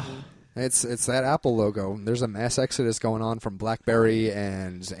 It's that Apple logo. There's a mass exodus going on from BlackBerry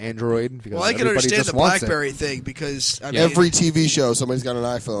and Android. Because Well, I can everybody understand just the wants BlackBerry thing because I mean, Every TV show, somebody's got an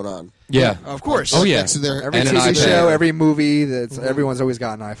iPhone on. Yeah. of course. Oh, yeah. Next to their, Every And an TV iPad. show, every movie, everyone's always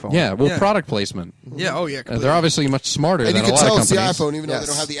got an iPhone. Yeah, well, Yeah. product placement. Yeah. Oh yeah. Completely. They're obviously much smarter And than you a can lot tell of it's the companies. iPhone, even though they Yes.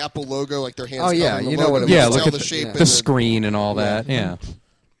 don't have the Apple logo, like their hands. Oh, yeah, covering the you know logo. what it You Yeah, can look tell at the shape. and the screen and all that. Yeah.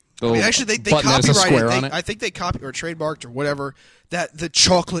 I mean, actually, they button that has a copyrighted. square on it. I think they copy or trademarked or whatever that the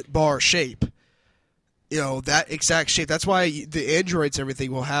chocolate bar shape. That exact shape. That's why the Androids and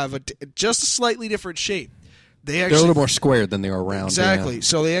everything will have just a slightly different shape. They're a little more squared than they are round. Exactly. Yeah.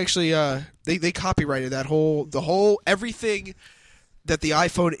 So they actually they copyrighted the whole everything that the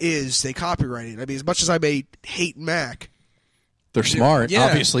iPhone is. They copyrighted. I mean, as much as I may hate Mac, They're smart. Yeah.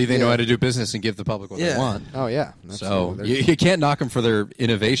 Obviously, they know Yeah. how to do business and give the public what Yeah. they want. Oh, yeah. So Absolutely. you can't knock them for their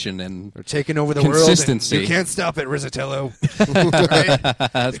innovation and They're taking over the Consistency. world. And you can't stop it, Rizzatello.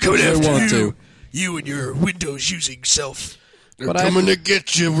 right? Coming they after want you, to. you and your Windows using self. They're But I- coming to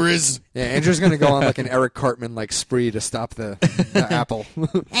get you, Riz. Yeah, Andrew's going to go on like an Eric Cartman like spree to stop the Apple.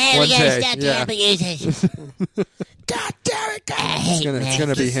 Hey, One we gotta day. stop the Yeah. Apple users. God damn it! I hate It's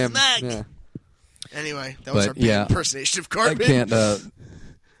gonna be him. Smug. Yeah. Anyway, that was But, our big yeah. impersonation of I Cartman. can't.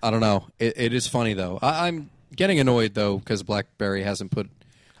 I don't know. It is funny though. I'm getting annoyed though because BlackBerry hasn't put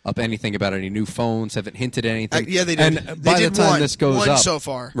up anything about any new phones. Haven't hinted at anything. Yeah, they did. And They by did the time one. this goes One up, so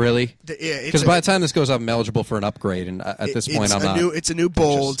far. really, Yeah, because by the time this goes up, I'm eligible for an upgrade, and at this point, I'm not. It's a new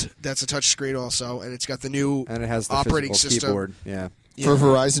Bold. That's a touch screen also, and it's got the new And it has the operating physical system. keyboard. Yeah. For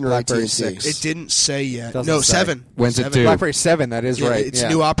Verizon or BlackBerry AT&T? 6. It didn't say yet. Doesn't No, say. 7. When's it 7. due? BlackBerry 7, that is Yeah, right. it's yeah. a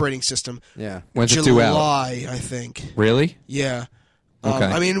new operating system. Yeah. When's it due out? July, I think. Really? Yeah. Okay.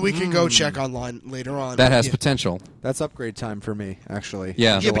 I mean, we can go check online later on. That has yeah. potential. That's upgrade time for me, actually.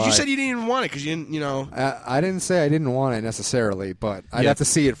 Yeah. Yeah, but you July. said you didn't even want it because you didn't, I didn't say I didn't want it necessarily, but I'd Yeah. have to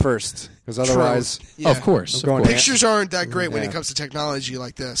see it first, because otherwise, Yeah. Of course. I'm Of going course. Pictures aren't that great when Yeah. it comes to technology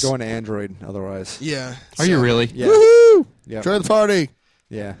like this. going to Android. Otherwise, Yeah. Are you so- really? yeah, Woohoo! Yep. Join the party.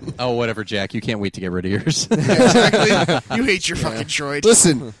 yeah. Oh, whatever, Jack. You can't wait to get rid of yours. Exactly. You hate your fucking droid.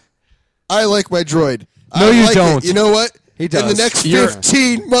 Listen, I like my droid. No, I you like don't. It. You know what? He does. In the next You're-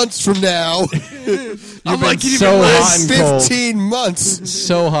 15 months from now, I'm been like, you so even hot less. and cold. 15 months,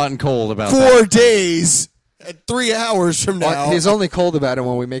 So hot and cold about 4 that. days, and 3 hours from now. Well, he's only cold about it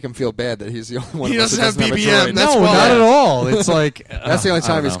when we make him feel bad that he's the only one. He of us doesn't that have a BBM, droid. that's No, why. not at all. It's like That's the only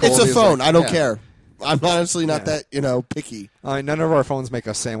time he's I don't cold. It's a He's phone. like- I don't yeah. care. I'm honestly not Yeah. that, picky. I mean, none of our phones make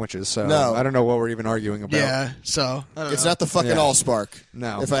us sandwiches, so No. I don't know what we're even arguing about. Yeah, so. I don't It's know. not the fucking Yeah. Allspark.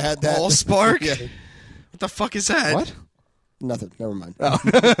 No. If I had that. Allspark? Yeah. What the fuck is that? What? Nothing. Never mind.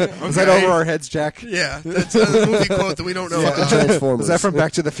 Is that over our heads, Jack? Yeah, that's a movie quote that we don't know Fucking about. Transformers. Is that from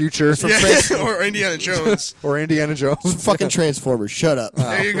Back to the Future Yeah, or Indiana Jones. or Indiana Jones? fucking Transformers? Shut up.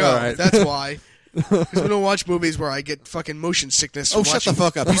 There you go. all right. That's why. Because we don't watch movies where I get fucking motion sickness. Oh, from shut the watching.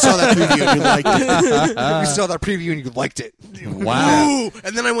 fuck up. You saw that preview and you liked it. You saw that preview and you liked it. Wow. Ooh,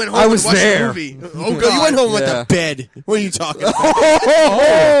 and then I went home I was and watched there. the movie. Oh, No, God. you went home with Yeah. the bed. What are you talking about?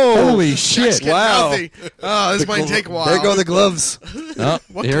 Holy Jack's shit. getting mouthy. Oh, this might take a while. There go the gloves. Oh,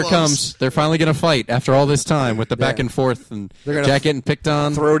 What here it gloves? comes. They're finally going to fight after all this time with the back Yeah. and forth and They're gonna Jack getting picked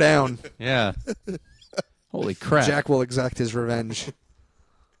on. Throw down. Yeah. Holy crap. Jack will exact his revenge.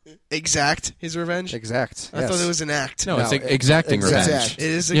 Exact his revenge? Exact. I thought it was an act. No, it's No, exacting exact. revenge. It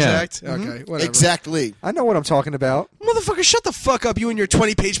is Yeah. exact? Okay, whatever. Exactly. I know what I'm talking about. Motherfucker, shut the fuck up, you and your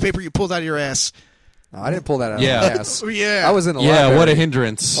 20-page paper you pulled out of your ass. No, I didn't pull that out Yeah. of my ass. Oh, yeah. I was in the Yeah, library. what a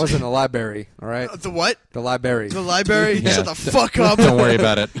hindrance. I was in the library, all right? The what? The library. The library? Yeah. Shut the fuck up. Don't worry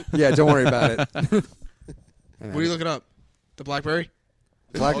about it. Yeah, don't worry about it. What are you looking up? The BlackBerry?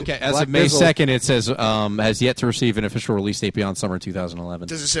 Black, Okay, as Black of May Bizzle. 2nd, it says has yet to receive an official release date beyond summer 2011.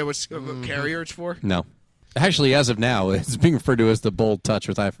 Does it say what carrier it's for? No. Actually, as of now, it's being referred to as the Bold Touch,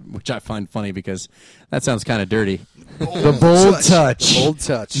 which I find funny because that sounds kind of dirty. The Bold Touch. Bold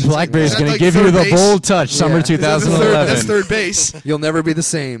touch. BlackBerry's Is that going to like give you third the base? Bold Touch, summer Yeah. 2011. That's third base, You'll never be the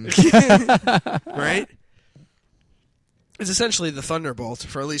same. right? It's essentially the Thunderbolt,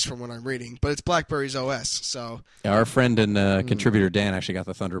 for at least from what I'm reading, but it's BlackBerry's OS. So Yeah, our friend and contributor Dan actually got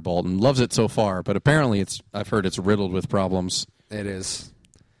the Thunderbolt and loves it so far, but apparently I've heard it's riddled with problems. It is.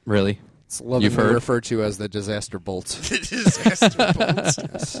 Really? It's lovingly You've heard? referred to as the disaster bolt. disaster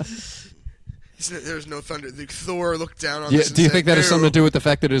bolts. There's no thunder. The Thor looked down on Yeah, this. And do you said, think that has "Ew." something to do with the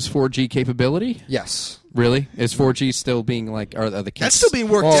fact that it is 4G capability? Yes. Really? Is 4G still being like? Are the That's still being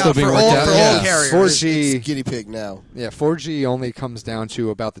worked Still out being for worked all out? for Yeah. all carriers. 4G. It's guinea pig now. Yeah, 4G only comes down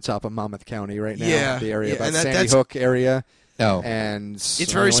to about the top of Monmouth County right now. Yeah, The area, yeah, about and that- Sandy that's- Hook area. Oh, And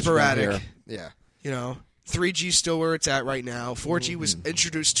It's very sporadic. Yeah. You know, 3G is still where it's at right now. 4G was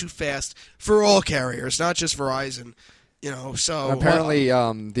introduced too fast for all carriers, not just Verizon. You know, so Apparently,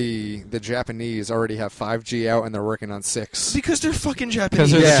 the Japanese already have 5G out, and they're working on 6. because they're fucking because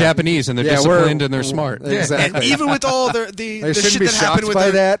Japanese. they're Yeah. the Japanese and they're Yeah, disciplined and they're smart. Yeah. Exactly. And even with all the They shit shouldn't be that happened shocked with by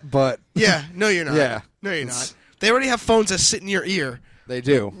their, that, but yeah, no, you're not. Yeah. No, you're It's- not. They already have phones that sit in your ear. they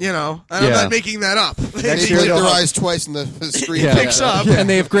do. You know, and I'm Yeah. not making that up. Next They year blink they'll their have- eyes twice in the screen. Yeah. picks up. And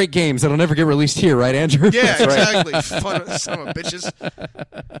they have great games that'll never get released here, right, Andrew? Yeah, right. exactly. Fun, son of a bitches.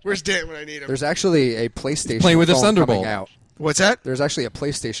 Where's Dan when I need him? There's actually a PlayStation playing with his phone Thunderbolt. coming out. What's that? There's actually a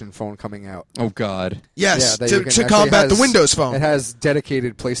PlayStation phone coming out. Oh God. Yes, that you to, can to actually combat the has- Windows phone. It has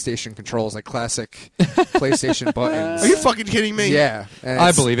dedicated PlayStation controls, like classic PlayStation buttons. Are you fucking kidding me? Yeah, and I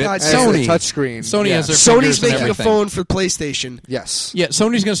it's- believe it. God, and it's Sony. a touchscreen. Sony yeah. has their Sony's fingers and making a everything. phone for PlayStation. Yes. Yeah,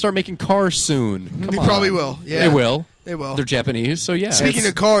 Sony's going to start making cars soon. Come They on. probably will. Yeah, They will. They will. They're Japanese, so yeah. Speaking It's-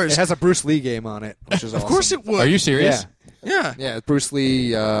 of cars, It has a Bruce Lee game on it, which is of awesome. course it would. Are you serious? Yeah. Yeah. Yeah, Bruce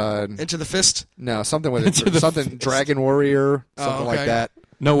Lee. Into the fist. No, something with Into it. the Something fist. Dragon Warrior, Oh, something okay. like that.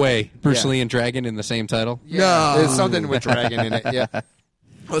 No way. Bruce Yeah. Lee and Dragon in the same title. No. There's something with dragon in it. Yeah.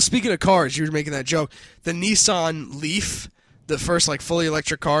 Well, speaking of cars, you were making that joke. The Nissan Leaf, the first like fully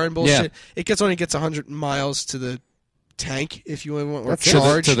electric car and bullshit, it only gets 100 miles to the tank if you want or That's To the-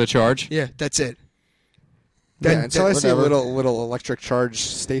 charge. to the charge. Yeah, that's it. Until I see whatever. little electric charge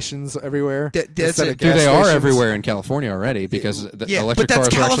stations everywhere. That's instead it. of Dude, gas they are stations. everywhere in California already because the Yeah, electric but that's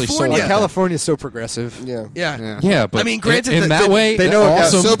cars are actually sold. California. Like, California's so progressive. Yeah. Yeah. Yeah, but I mean, granted, in that way, they know about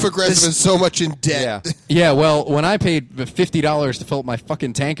awesome. So progressive and so much in debt. Yeah. Yeah, well, when I paid $50 to fill up my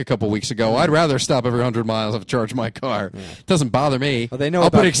fucking tank a couple weeks ago, I'd rather stop every 100 miles to charge my car. It doesn't bother me. Well, they know I'll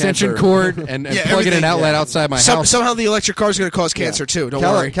about put extension cancer. cord and Yeah, plug in an everything, outlet outside my house. Somehow the electric car is going to cause cancer too. Don't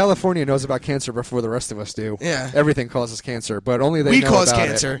worry. California knows about cancer before the rest of us do. Yeah. Everything causes cancer, but only they We know cause about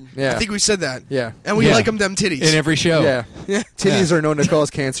cancer. It. Yeah. I think we said that. Yeah. And we Yeah. like them titties. in every show. Yeah. Yeah. Titties are known to cause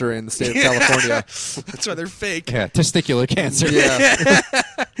cancer in the state of California. That's why they're fake. Yeah, testicular cancer. Yeah.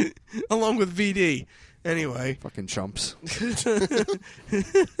 Along with VD. Anyway. Fucking chumps.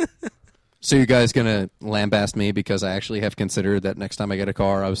 So you guys gonna lambaste me because I actually have considered that next time I get a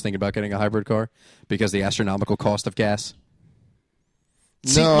car, I was thinking about getting a hybrid car because the astronomical cost of gas.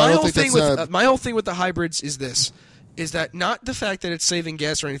 See, No, I my don't whole think thing that's with my whole thing with the hybrids is this: is that not the fact that it's saving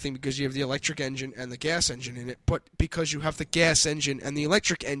gas or anything because you have the electric engine and the gas engine in it, but because you have the gas engine and the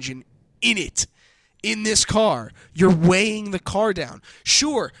electric engine in it. In this car, you're weighing the car down.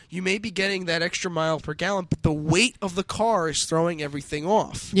 Sure, you may be getting that extra mile per gallon, but the weight of the car is throwing everything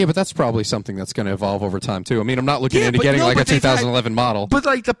off. Yeah, but that's probably something that's going to evolve over time too. I mean, I'm not looking Yeah, into but getting no, like a but they've 2011 model. But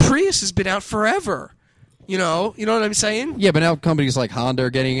like the Prius has been out forever. You know what I'm saying? Yeah, but now companies like Honda are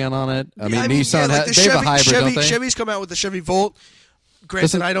getting in on it. I mean, yeah, Nissan, like the they have a hybrid, don't they? Chevy's come out with the Chevy Volt.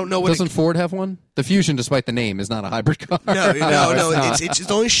 Granted, I don't know what. Doesn't Ford have one? The Fusion, despite the name, is not a hybrid car. No, it's not.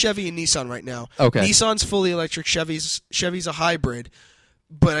 it's only Chevy and Nissan right now. Okay. Nissan's fully electric. Chevy's a hybrid,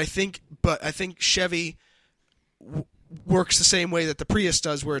 but I think Chevy works the same way that the Prius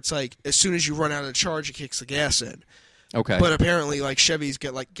does, where it's like as soon as you run out of charge, it kicks the gas in. Okay. But apparently, like Chevy's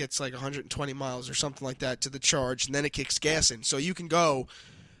gets like 120 miles or something like that to the charge, and then it kicks gas in. So you can go,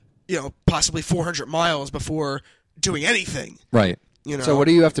 possibly 400 miles before doing anything. Right. So what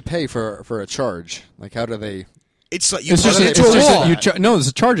do you have to pay for a charge? Like, how do they... It's like you It's plug just, it it's into a just wall. no, there's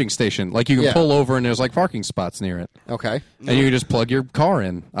a charging station. Like you can Yeah. pull over and there's like parking spots near it. Okay. And you can just plug your car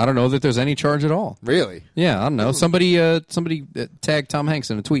in. I don't know that there's any charge at all. Really? Yeah, I don't know. Somebody tag Tom Hanks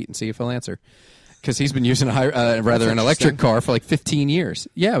in a tweet and see if he'll answer. Because he's been using an electric car for like 15 years.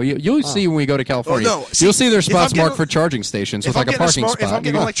 Yeah, you'll see when we go to California. Oh, no. See, You'll see their if spots I'm marked getting- for charging stations with If I'm like a getting parking spot. if I'm getting You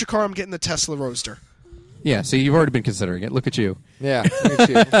an go- electric car, I'm getting the Tesla Roadster. Yeah, see, you've already been considering it. Look at you. Yeah. Look at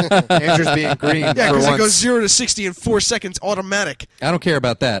you. Andrew's being green Yeah, for because it once. goes 0 to 60 in 4 seconds automatic. I don't care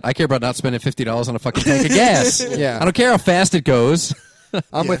about that. I care about not spending $50 on a fucking tank of gas. Yeah. I don't care how fast it goes.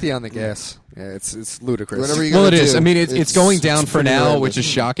 I'm with you on the gas. Yeah, it's ludicrous. Whatever you Well, it gotta is. do, I mean, it's going down for pretty now, horrendous. which is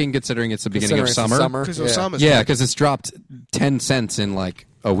shocking considering it's the beginning of Considering summer. it's Because Yeah. Osama's Yeah, dead. because it's dropped 10 cents in like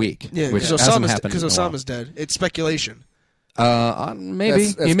a week, Yeah, which because hasn't happened. because in a while. Osama's dead. It's speculation. Maybe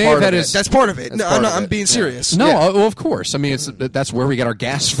That's he may part have had of his. That's part of it. That's No, part of I'm it. being Yeah. serious. No, Yeah. well, of course. I mean, that's where we get our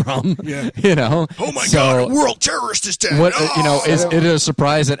gas from. Yeah. You know. Oh my So, God! A world terrorist is dead. What Oh! is it a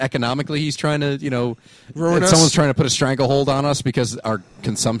surprise that economically he's trying to Ruin that us? someone's trying to put a stranglehold on us because our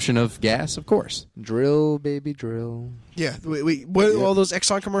consumption of gas, of course. Drill, baby, drill. Yeah, what are all those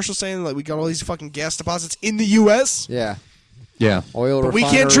Exxon commercials saying? Like we got all these fucking gas deposits in the U.S., Yeah. Yeah. Oil But we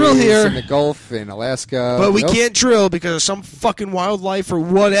refineries can't drill here. in the Gulf, in Alaska. but we Nope. can't drill because of some fucking wildlife or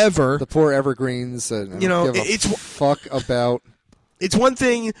whatever. The poor evergreens. I don't You know, give a it's- fuck about. It's one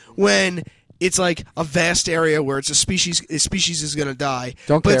thing when it's like a vast area where it's a species is going to die.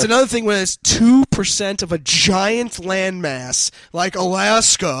 Don't but it's care. another thing when it's 2% of a giant landmass like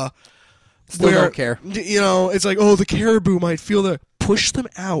Alaska. Still where, don't care. It's like, oh, the caribou might feel that. Push them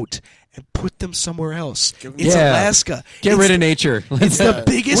out and put them somewhere else. It's Yeah. Alaska. Get It's rid of nature. It's the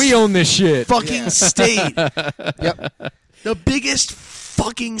biggest We own this shit. fucking state. Yep. The biggest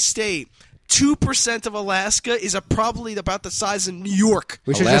fucking state. 2% of Alaska is probably about the size of New York.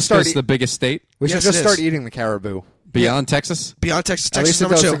 We should just start. Alaska's the biggest state We should Yes, just it start is. eating the caribou. beyond Texas. Beyond Texas. At Texas least it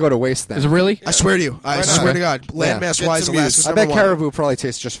number doesn't 2. go to waste then. Is it really? I swear to you. I not? swear to God. Yeah. Landmass Get wise, some Alaska's use. I number bet 1. caribou probably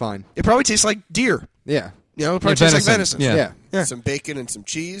tastes just fine. It probably tastes like deer. Yeah. It probably tastes like venison. Yeah. Yeah. Some bacon and some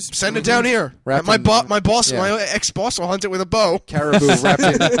cheese. Send it down here. Wrapped My in- boss, yeah. my ex-boss will hunt it with a bow. Caribou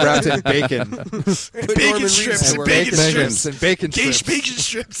wrapped in bacon. Bacon Norman strips Reedus and to work. bacon Bacon. strips. and bacon Gage strips. bacon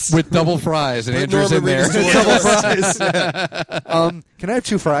strips. With double fries, and Let Andrew's in Norman there. Reedus do it. Double fries. Can I have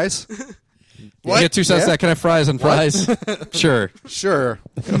 2 fries? You get 2 cents. Yeah. Can I have fries and fries? Sure. Sure.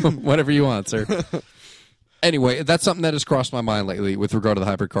 Whatever you want, sir. Anyway, that's something that has crossed my mind lately with regard to the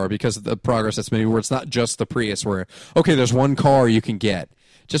hybrid car because of the progress that's made where it's not just the Prius where, okay, there's one car you can get.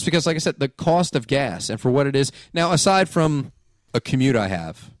 Just because, like I said, the cost of gas and for what it is. Now, aside from a commute I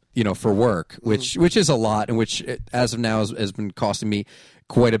have, for work, which is a lot and which, as of now, has been costing me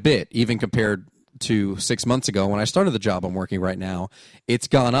quite a bit, even compared to 6 months ago when I started the job I'm working right now, it's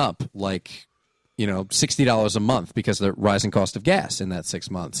gone up like, $60 a month because of the rising cost of gas in that 6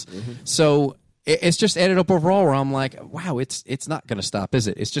 months. So it's just added up overall where I'm like, wow, it's not going to stop, is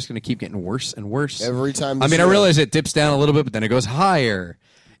it? It's just going to keep getting worse and worse. Every time. I realize it dips down a little bit, but then it goes higher.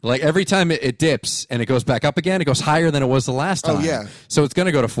 Like every time it dips and it goes back up again, it goes higher than it was the last time. Oh, yeah. So it's going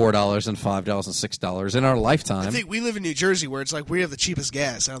to go to $4 and $5 and $6 in our lifetime. I think we live in New Jersey where it's like we have the cheapest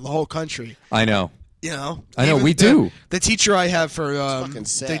gas out of the whole country. I know. I know, we do. The teacher I have for fucking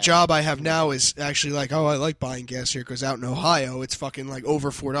sad. the job I have now is actually like, I like buying gas here because out in Ohio it's fucking like over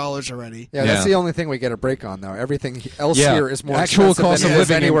 $4 already. Yeah, that's the only thing we get a break on, though. Everything else Yeah. here is more Actual expensive cost than of it is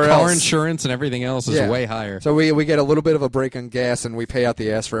living, anywhere and car else. insurance and everything else is way higher. So we get a little bit of a break on gas, and we pay out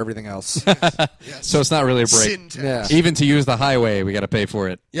the ass for everything else. Yes. So it's not really a break. Sin tax. Yeah. Even to use the highway, we got to pay for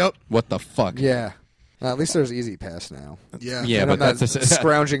it. Yep. What the fuck? Yeah. At least there's Easy Pass now. Yeah. Yeah, And but I'm not that's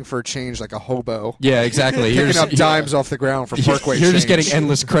scrounging for change like a hobo. Yeah, exactly. Picking up dimes off the ground for Parkway You're just change. getting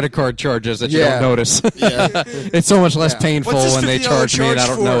endless credit card charges that you Yeah. don't notice. Yeah. It's so much less Yeah. painful What's this when they $50 charge me and I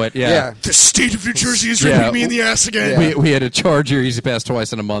charge don't know for? it. Yeah. The state of New Jersey is Yeah. ripping me in the ass again. Yeah. We had to charge your Easy Pass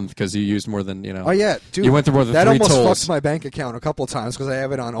twice in a month because you used more than, Oh, yeah. Dude, You went through more than that 3 almost tolls. fucked my bank account a couple of times because I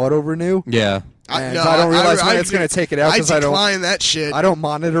have it on auto-renew. Yeah. And I don't realize when it's going to take it out because I decline that shit. I don't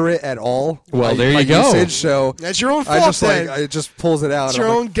monitor it at all. Well, my, there you my go. Usage, so That's your own I fault, just then. it just pulls it out. It's and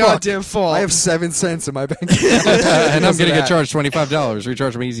your I'm own like, fuck, goddamn fault. I have 7 cents in my bank account. And I'm going to Because of get that. charged $25.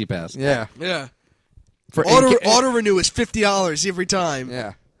 Recharge my Easy Pass. Yeah, Yeah. For Auto renew is $50 every time.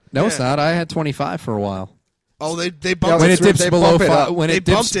 yeah. No, it's Yeah. not. I had 25 for a while. Oh, they Yeah, bumped When it. it dips they below bump it up. when They it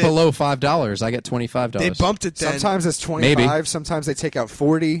dips bumped it. below $5, I get $25. They bumped it then. Sometimes it's 25. Maybe. Sometimes they take out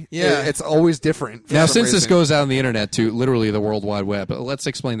 40. Yeah. It's always different. for Now, some since this reason. goes out on the internet to literally the World Wide Web, let's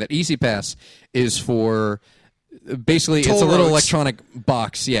explain that Easy Pass is for basically Toll it's a little roads. electronic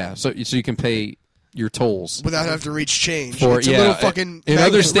box, so you can pay your tolls. without having to reach change. For- It's a yeah, little fucking in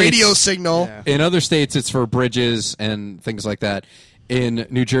other states- radio signal. Yeah. In other states, it's for bridges and things like that. In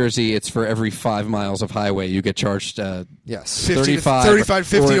New Jersey, it's for every 5 miles of highway you get charged Yes. 35,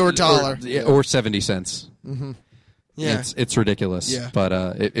 50 or a dollar. or 70 cents. Yeah. It's ridiculous. Yeah. But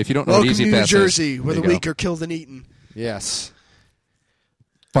if you don't know Welcome what Easy to New Pass Jersey, is, where there the you weak go. are killed and eaten. Yes.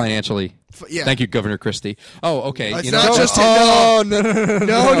 Financially. Yeah. Thank you, Governor Christie. Oh, okay. It's you not know, just Oh, no,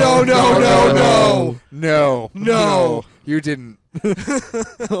 no, no, no, no. no. You didn't. Of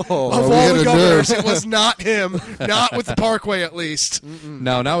we all had the a governors, nurse. it was not him. Not with the Parkway, at least.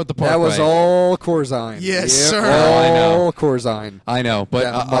 no, not with the Parkway. That was all Corzine. Yes, Yep, sir. I know. All Corzine. I know, but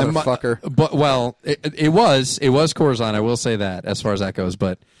That motherfucker. But it was Corzine. I will say that as far as that goes.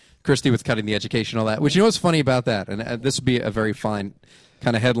 But Christie with cutting the education, all that. Which you know what's funny about that, and this would be a very fine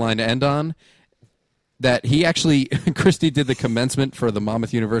kind of headline to end on. That he actually Christie did the commencement for the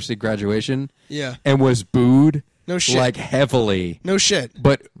Monmouth University graduation. Yeah. and was booed. No shit. Like heavily. No shit.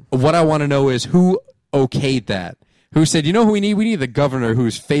 But what I want to know is who okayed that. Who said, you know who we need? We need the governor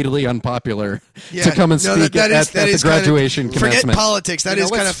who's fatally unpopular to come and speak at the graduation commencement. Forget politics. That You know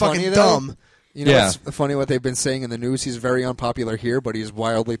is kind of what's funny, fucking though? dumb. You know Yeah. what's funny what they've been saying in the news? He's very unpopular here, but he's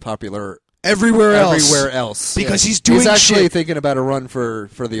wildly popular Everywhere else. everywhere else. Because he's doing He's actually shit. thinking about a run for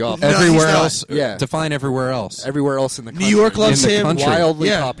the office. No, he's Everywhere not. else? Yeah. Define everywhere else. Everywhere else in the country. New York loves In the him. country. Wildly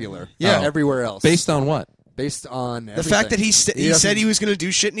Yeah. popular. Yeah. Everywhere else. Based on what? Based on The fact that he said doesn't- he was going to do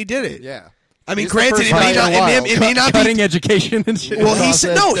shit and he did it. Yeah. I mean, He's the granted, first it may guy in a not, while. it may not be. Cutting education and shit. Well, he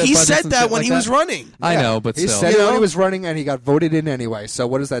said process, he budgets said and that shit when like he was that. running. I know, but He still. said You it when know? he was running, and he got voted in anyway. So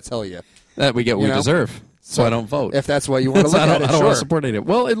what does that tell you? that we get what we know? deserve. So I don't vote. If that's why you want to So look I at don't, it, I don't sure. want to support it.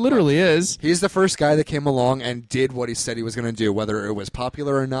 Well, it literally is. He's the first guy that came along and did what he said he was going to do, whether it was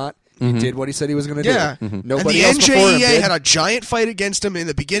popular or not. He did what he said he was going to Yeah. do. And Nobody the else before him NJEA did. had a giant fight against him in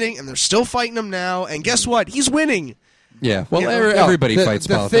the beginning, and they're still fighting him now. And guess what? He's winning. Yeah. Well, You know, everybody the, fights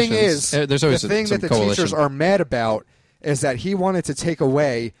the politicians. thing is, There's always the thing some that the coalition. teachers are mad about is that he wanted to take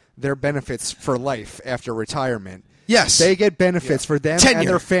away their benefits for life after retirement. Yes. They get benefits for them Tenure. and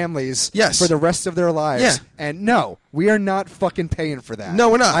their families Yes. for the rest of their lives. Yeah. And no, we are not fucking paying for that. No,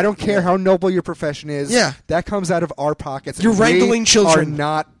 we're not. I don't care how noble your profession is. Yeah. That comes out of our pockets. and You're wrangling we children. are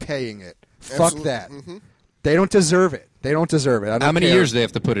not paying it. Absolutely. Fuck that. They don't deserve it. They don't deserve it. I don't How many care. years do they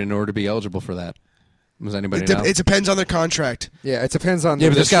have to put in order to be eligible for that? Does anybody know? It depends on their contract. Yeah, it depends on Yeah,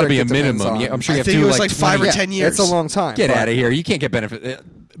 the but there's got to be a district, it depends minimum. on- Yeah, I'm sure you I have think to it do was like 5 or 20 10 years. It's a long time. Get but- out of here! You can't get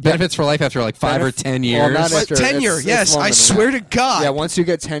benefits for life after like 5 or 10 years. Well, not But after- tenure, it's yes, longer I than swear that. to God. Yeah, once you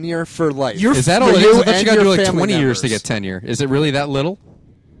get tenure for life. You're Is that all For it you is? I thought and you got to do your like family 20 years to members. get tenure. Is it really that little?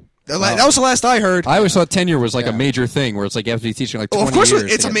 That was the last I heard. I always thought tenure was like Yeah. a major thing, where it's like you have to be teaching like 20 Well, of course, years.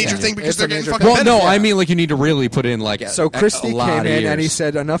 it's to a get major tenure. thing because It's they're a getting major fucking thing. Well, no, benefits. I mean like you need to really put in like So a Christie lot came of in and he years.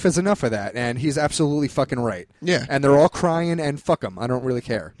 said enough is enough of that, and he's absolutely fucking right. Yeah. And they're all crying, and fuck them. I don't really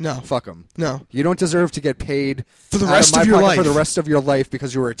care. No. Fuck them. No. You don't deserve to get paid For the out rest my of your pocket life. for the rest of your life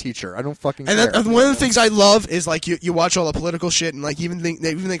because you were a teacher. I don't fucking And care. one of the things I love is like you watch all the political shit and like even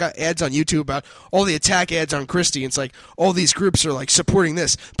they got ads on YouTube about all the attack ads on Christie. It's like all these groups are like supporting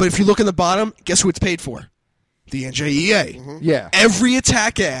this, but if you look in the bottom, guess who it's paid for? The NJEA. Yeah. Every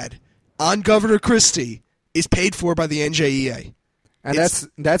attack ad on Governor Christie is paid for by the NJEA. And It's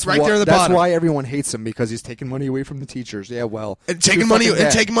that's right why, there in the that's bottom. why everyone hates him, because he's taking money away from the teachers. Yeah, well, And too taking money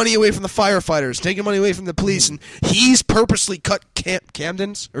fucking bad. away from the firefighters, taking money away from the police, and he's purposely cut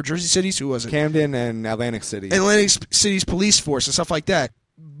Camden's or Jersey City's, who was it? Camden and Atlantic City. Atlantic City's police force and stuff like that.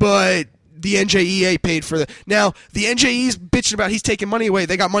 But the NJEA paid for the. Now the NJE's bitching about he's taking money away.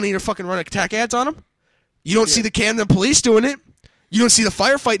 They got money to fucking run attack ads on him. You don't see the Camden police doing it. You don't see the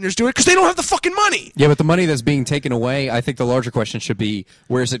firefighters doing it because they don't have the fucking money. Yeah, but the money that's being taken away, I think the larger question should be,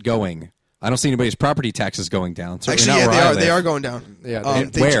 where's it going? I don't see anybody's property taxes going down. Certainly Actually, not yeah, where they I are live. going down. Yeah,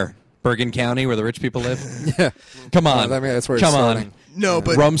 They Where? Bergen County, where the rich people live? yeah. Come on. Well, I mean, that's where it's Come on. starting. No,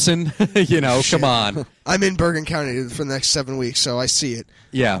 but Rumson, come on. I'm in Bergen County for the next 7 weeks, so I see it.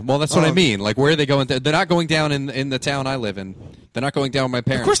 Yeah, well, that's what I mean. Like, where are they going? They're not going down in the town I live in. They're not going down where my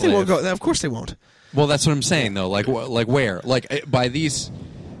parents Of course they live. won't go. Of course they won't. Well, that's what I'm saying, though. Like where? Like, by these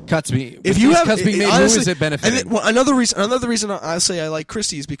cuts being If you have cuts being made, honestly, who is it benefiting? And another reason I say I like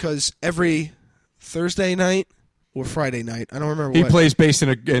Christie is because every Thursday night or Friday night, I don't remember He what. plays bass in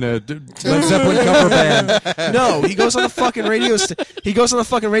a Led Zeppelin cover band. No, he goes on the fucking radio. He goes on the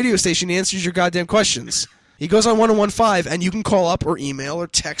fucking radio station. He answers your goddamn questions. He goes on 101.5, and you can call up or email or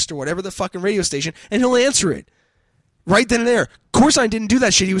text or whatever the fucking radio station, and he'll answer it right then and there. Corzine didn't do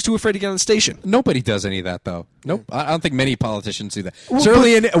that shit. He was too afraid to get on the station. Nobody does any of that, though. Nope. I don't think many politicians do that.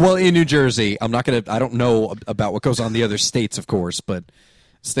 Certainly, in New Jersey, I don't know about what goes on in the other states, of course, but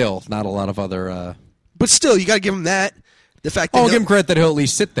still, not a lot of other. But still, you got to give him that. The fact that I'll he'll- give him credit that he'll at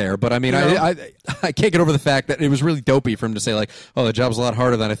least sit there, but I mean, You know? I can't get over the fact that it was really dopey for him to say, like, oh, the job's a lot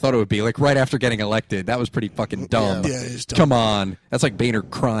harder than I thought it would be, like, right after getting elected. That was pretty fucking dumb. Yeah, it is dumb. Come on. That's like Boehner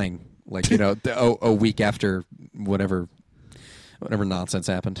crying, like, a week after whatever nonsense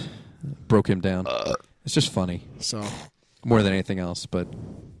happened. Broke him down. It's just funny. So More than anything else, but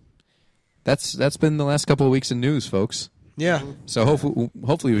that's been the last couple of weeks in news, folks. yeah, So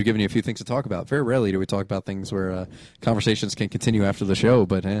hopefully we've given you a few things to talk about. Very rarely do we talk about things where conversations can continue after the show,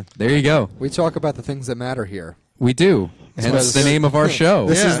 but there you go. We talk about the things that matter here. We do. Hence the name of our show.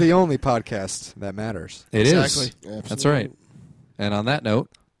 This Yeah. is the only podcast that matters. It is. Exactly. That's right. And on that note,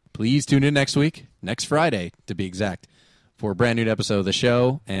 please tune in next week, next Friday to be exact, for a brand new episode of the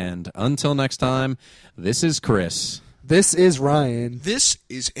show. And until next time, this is Chris. This is Ryan. this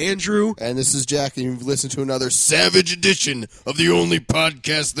is Andrew. And this is Jack, and you've listened to another savage edition of the only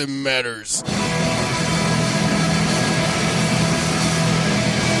podcast that matters.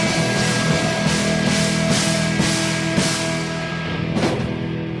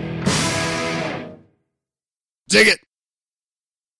 Dig it!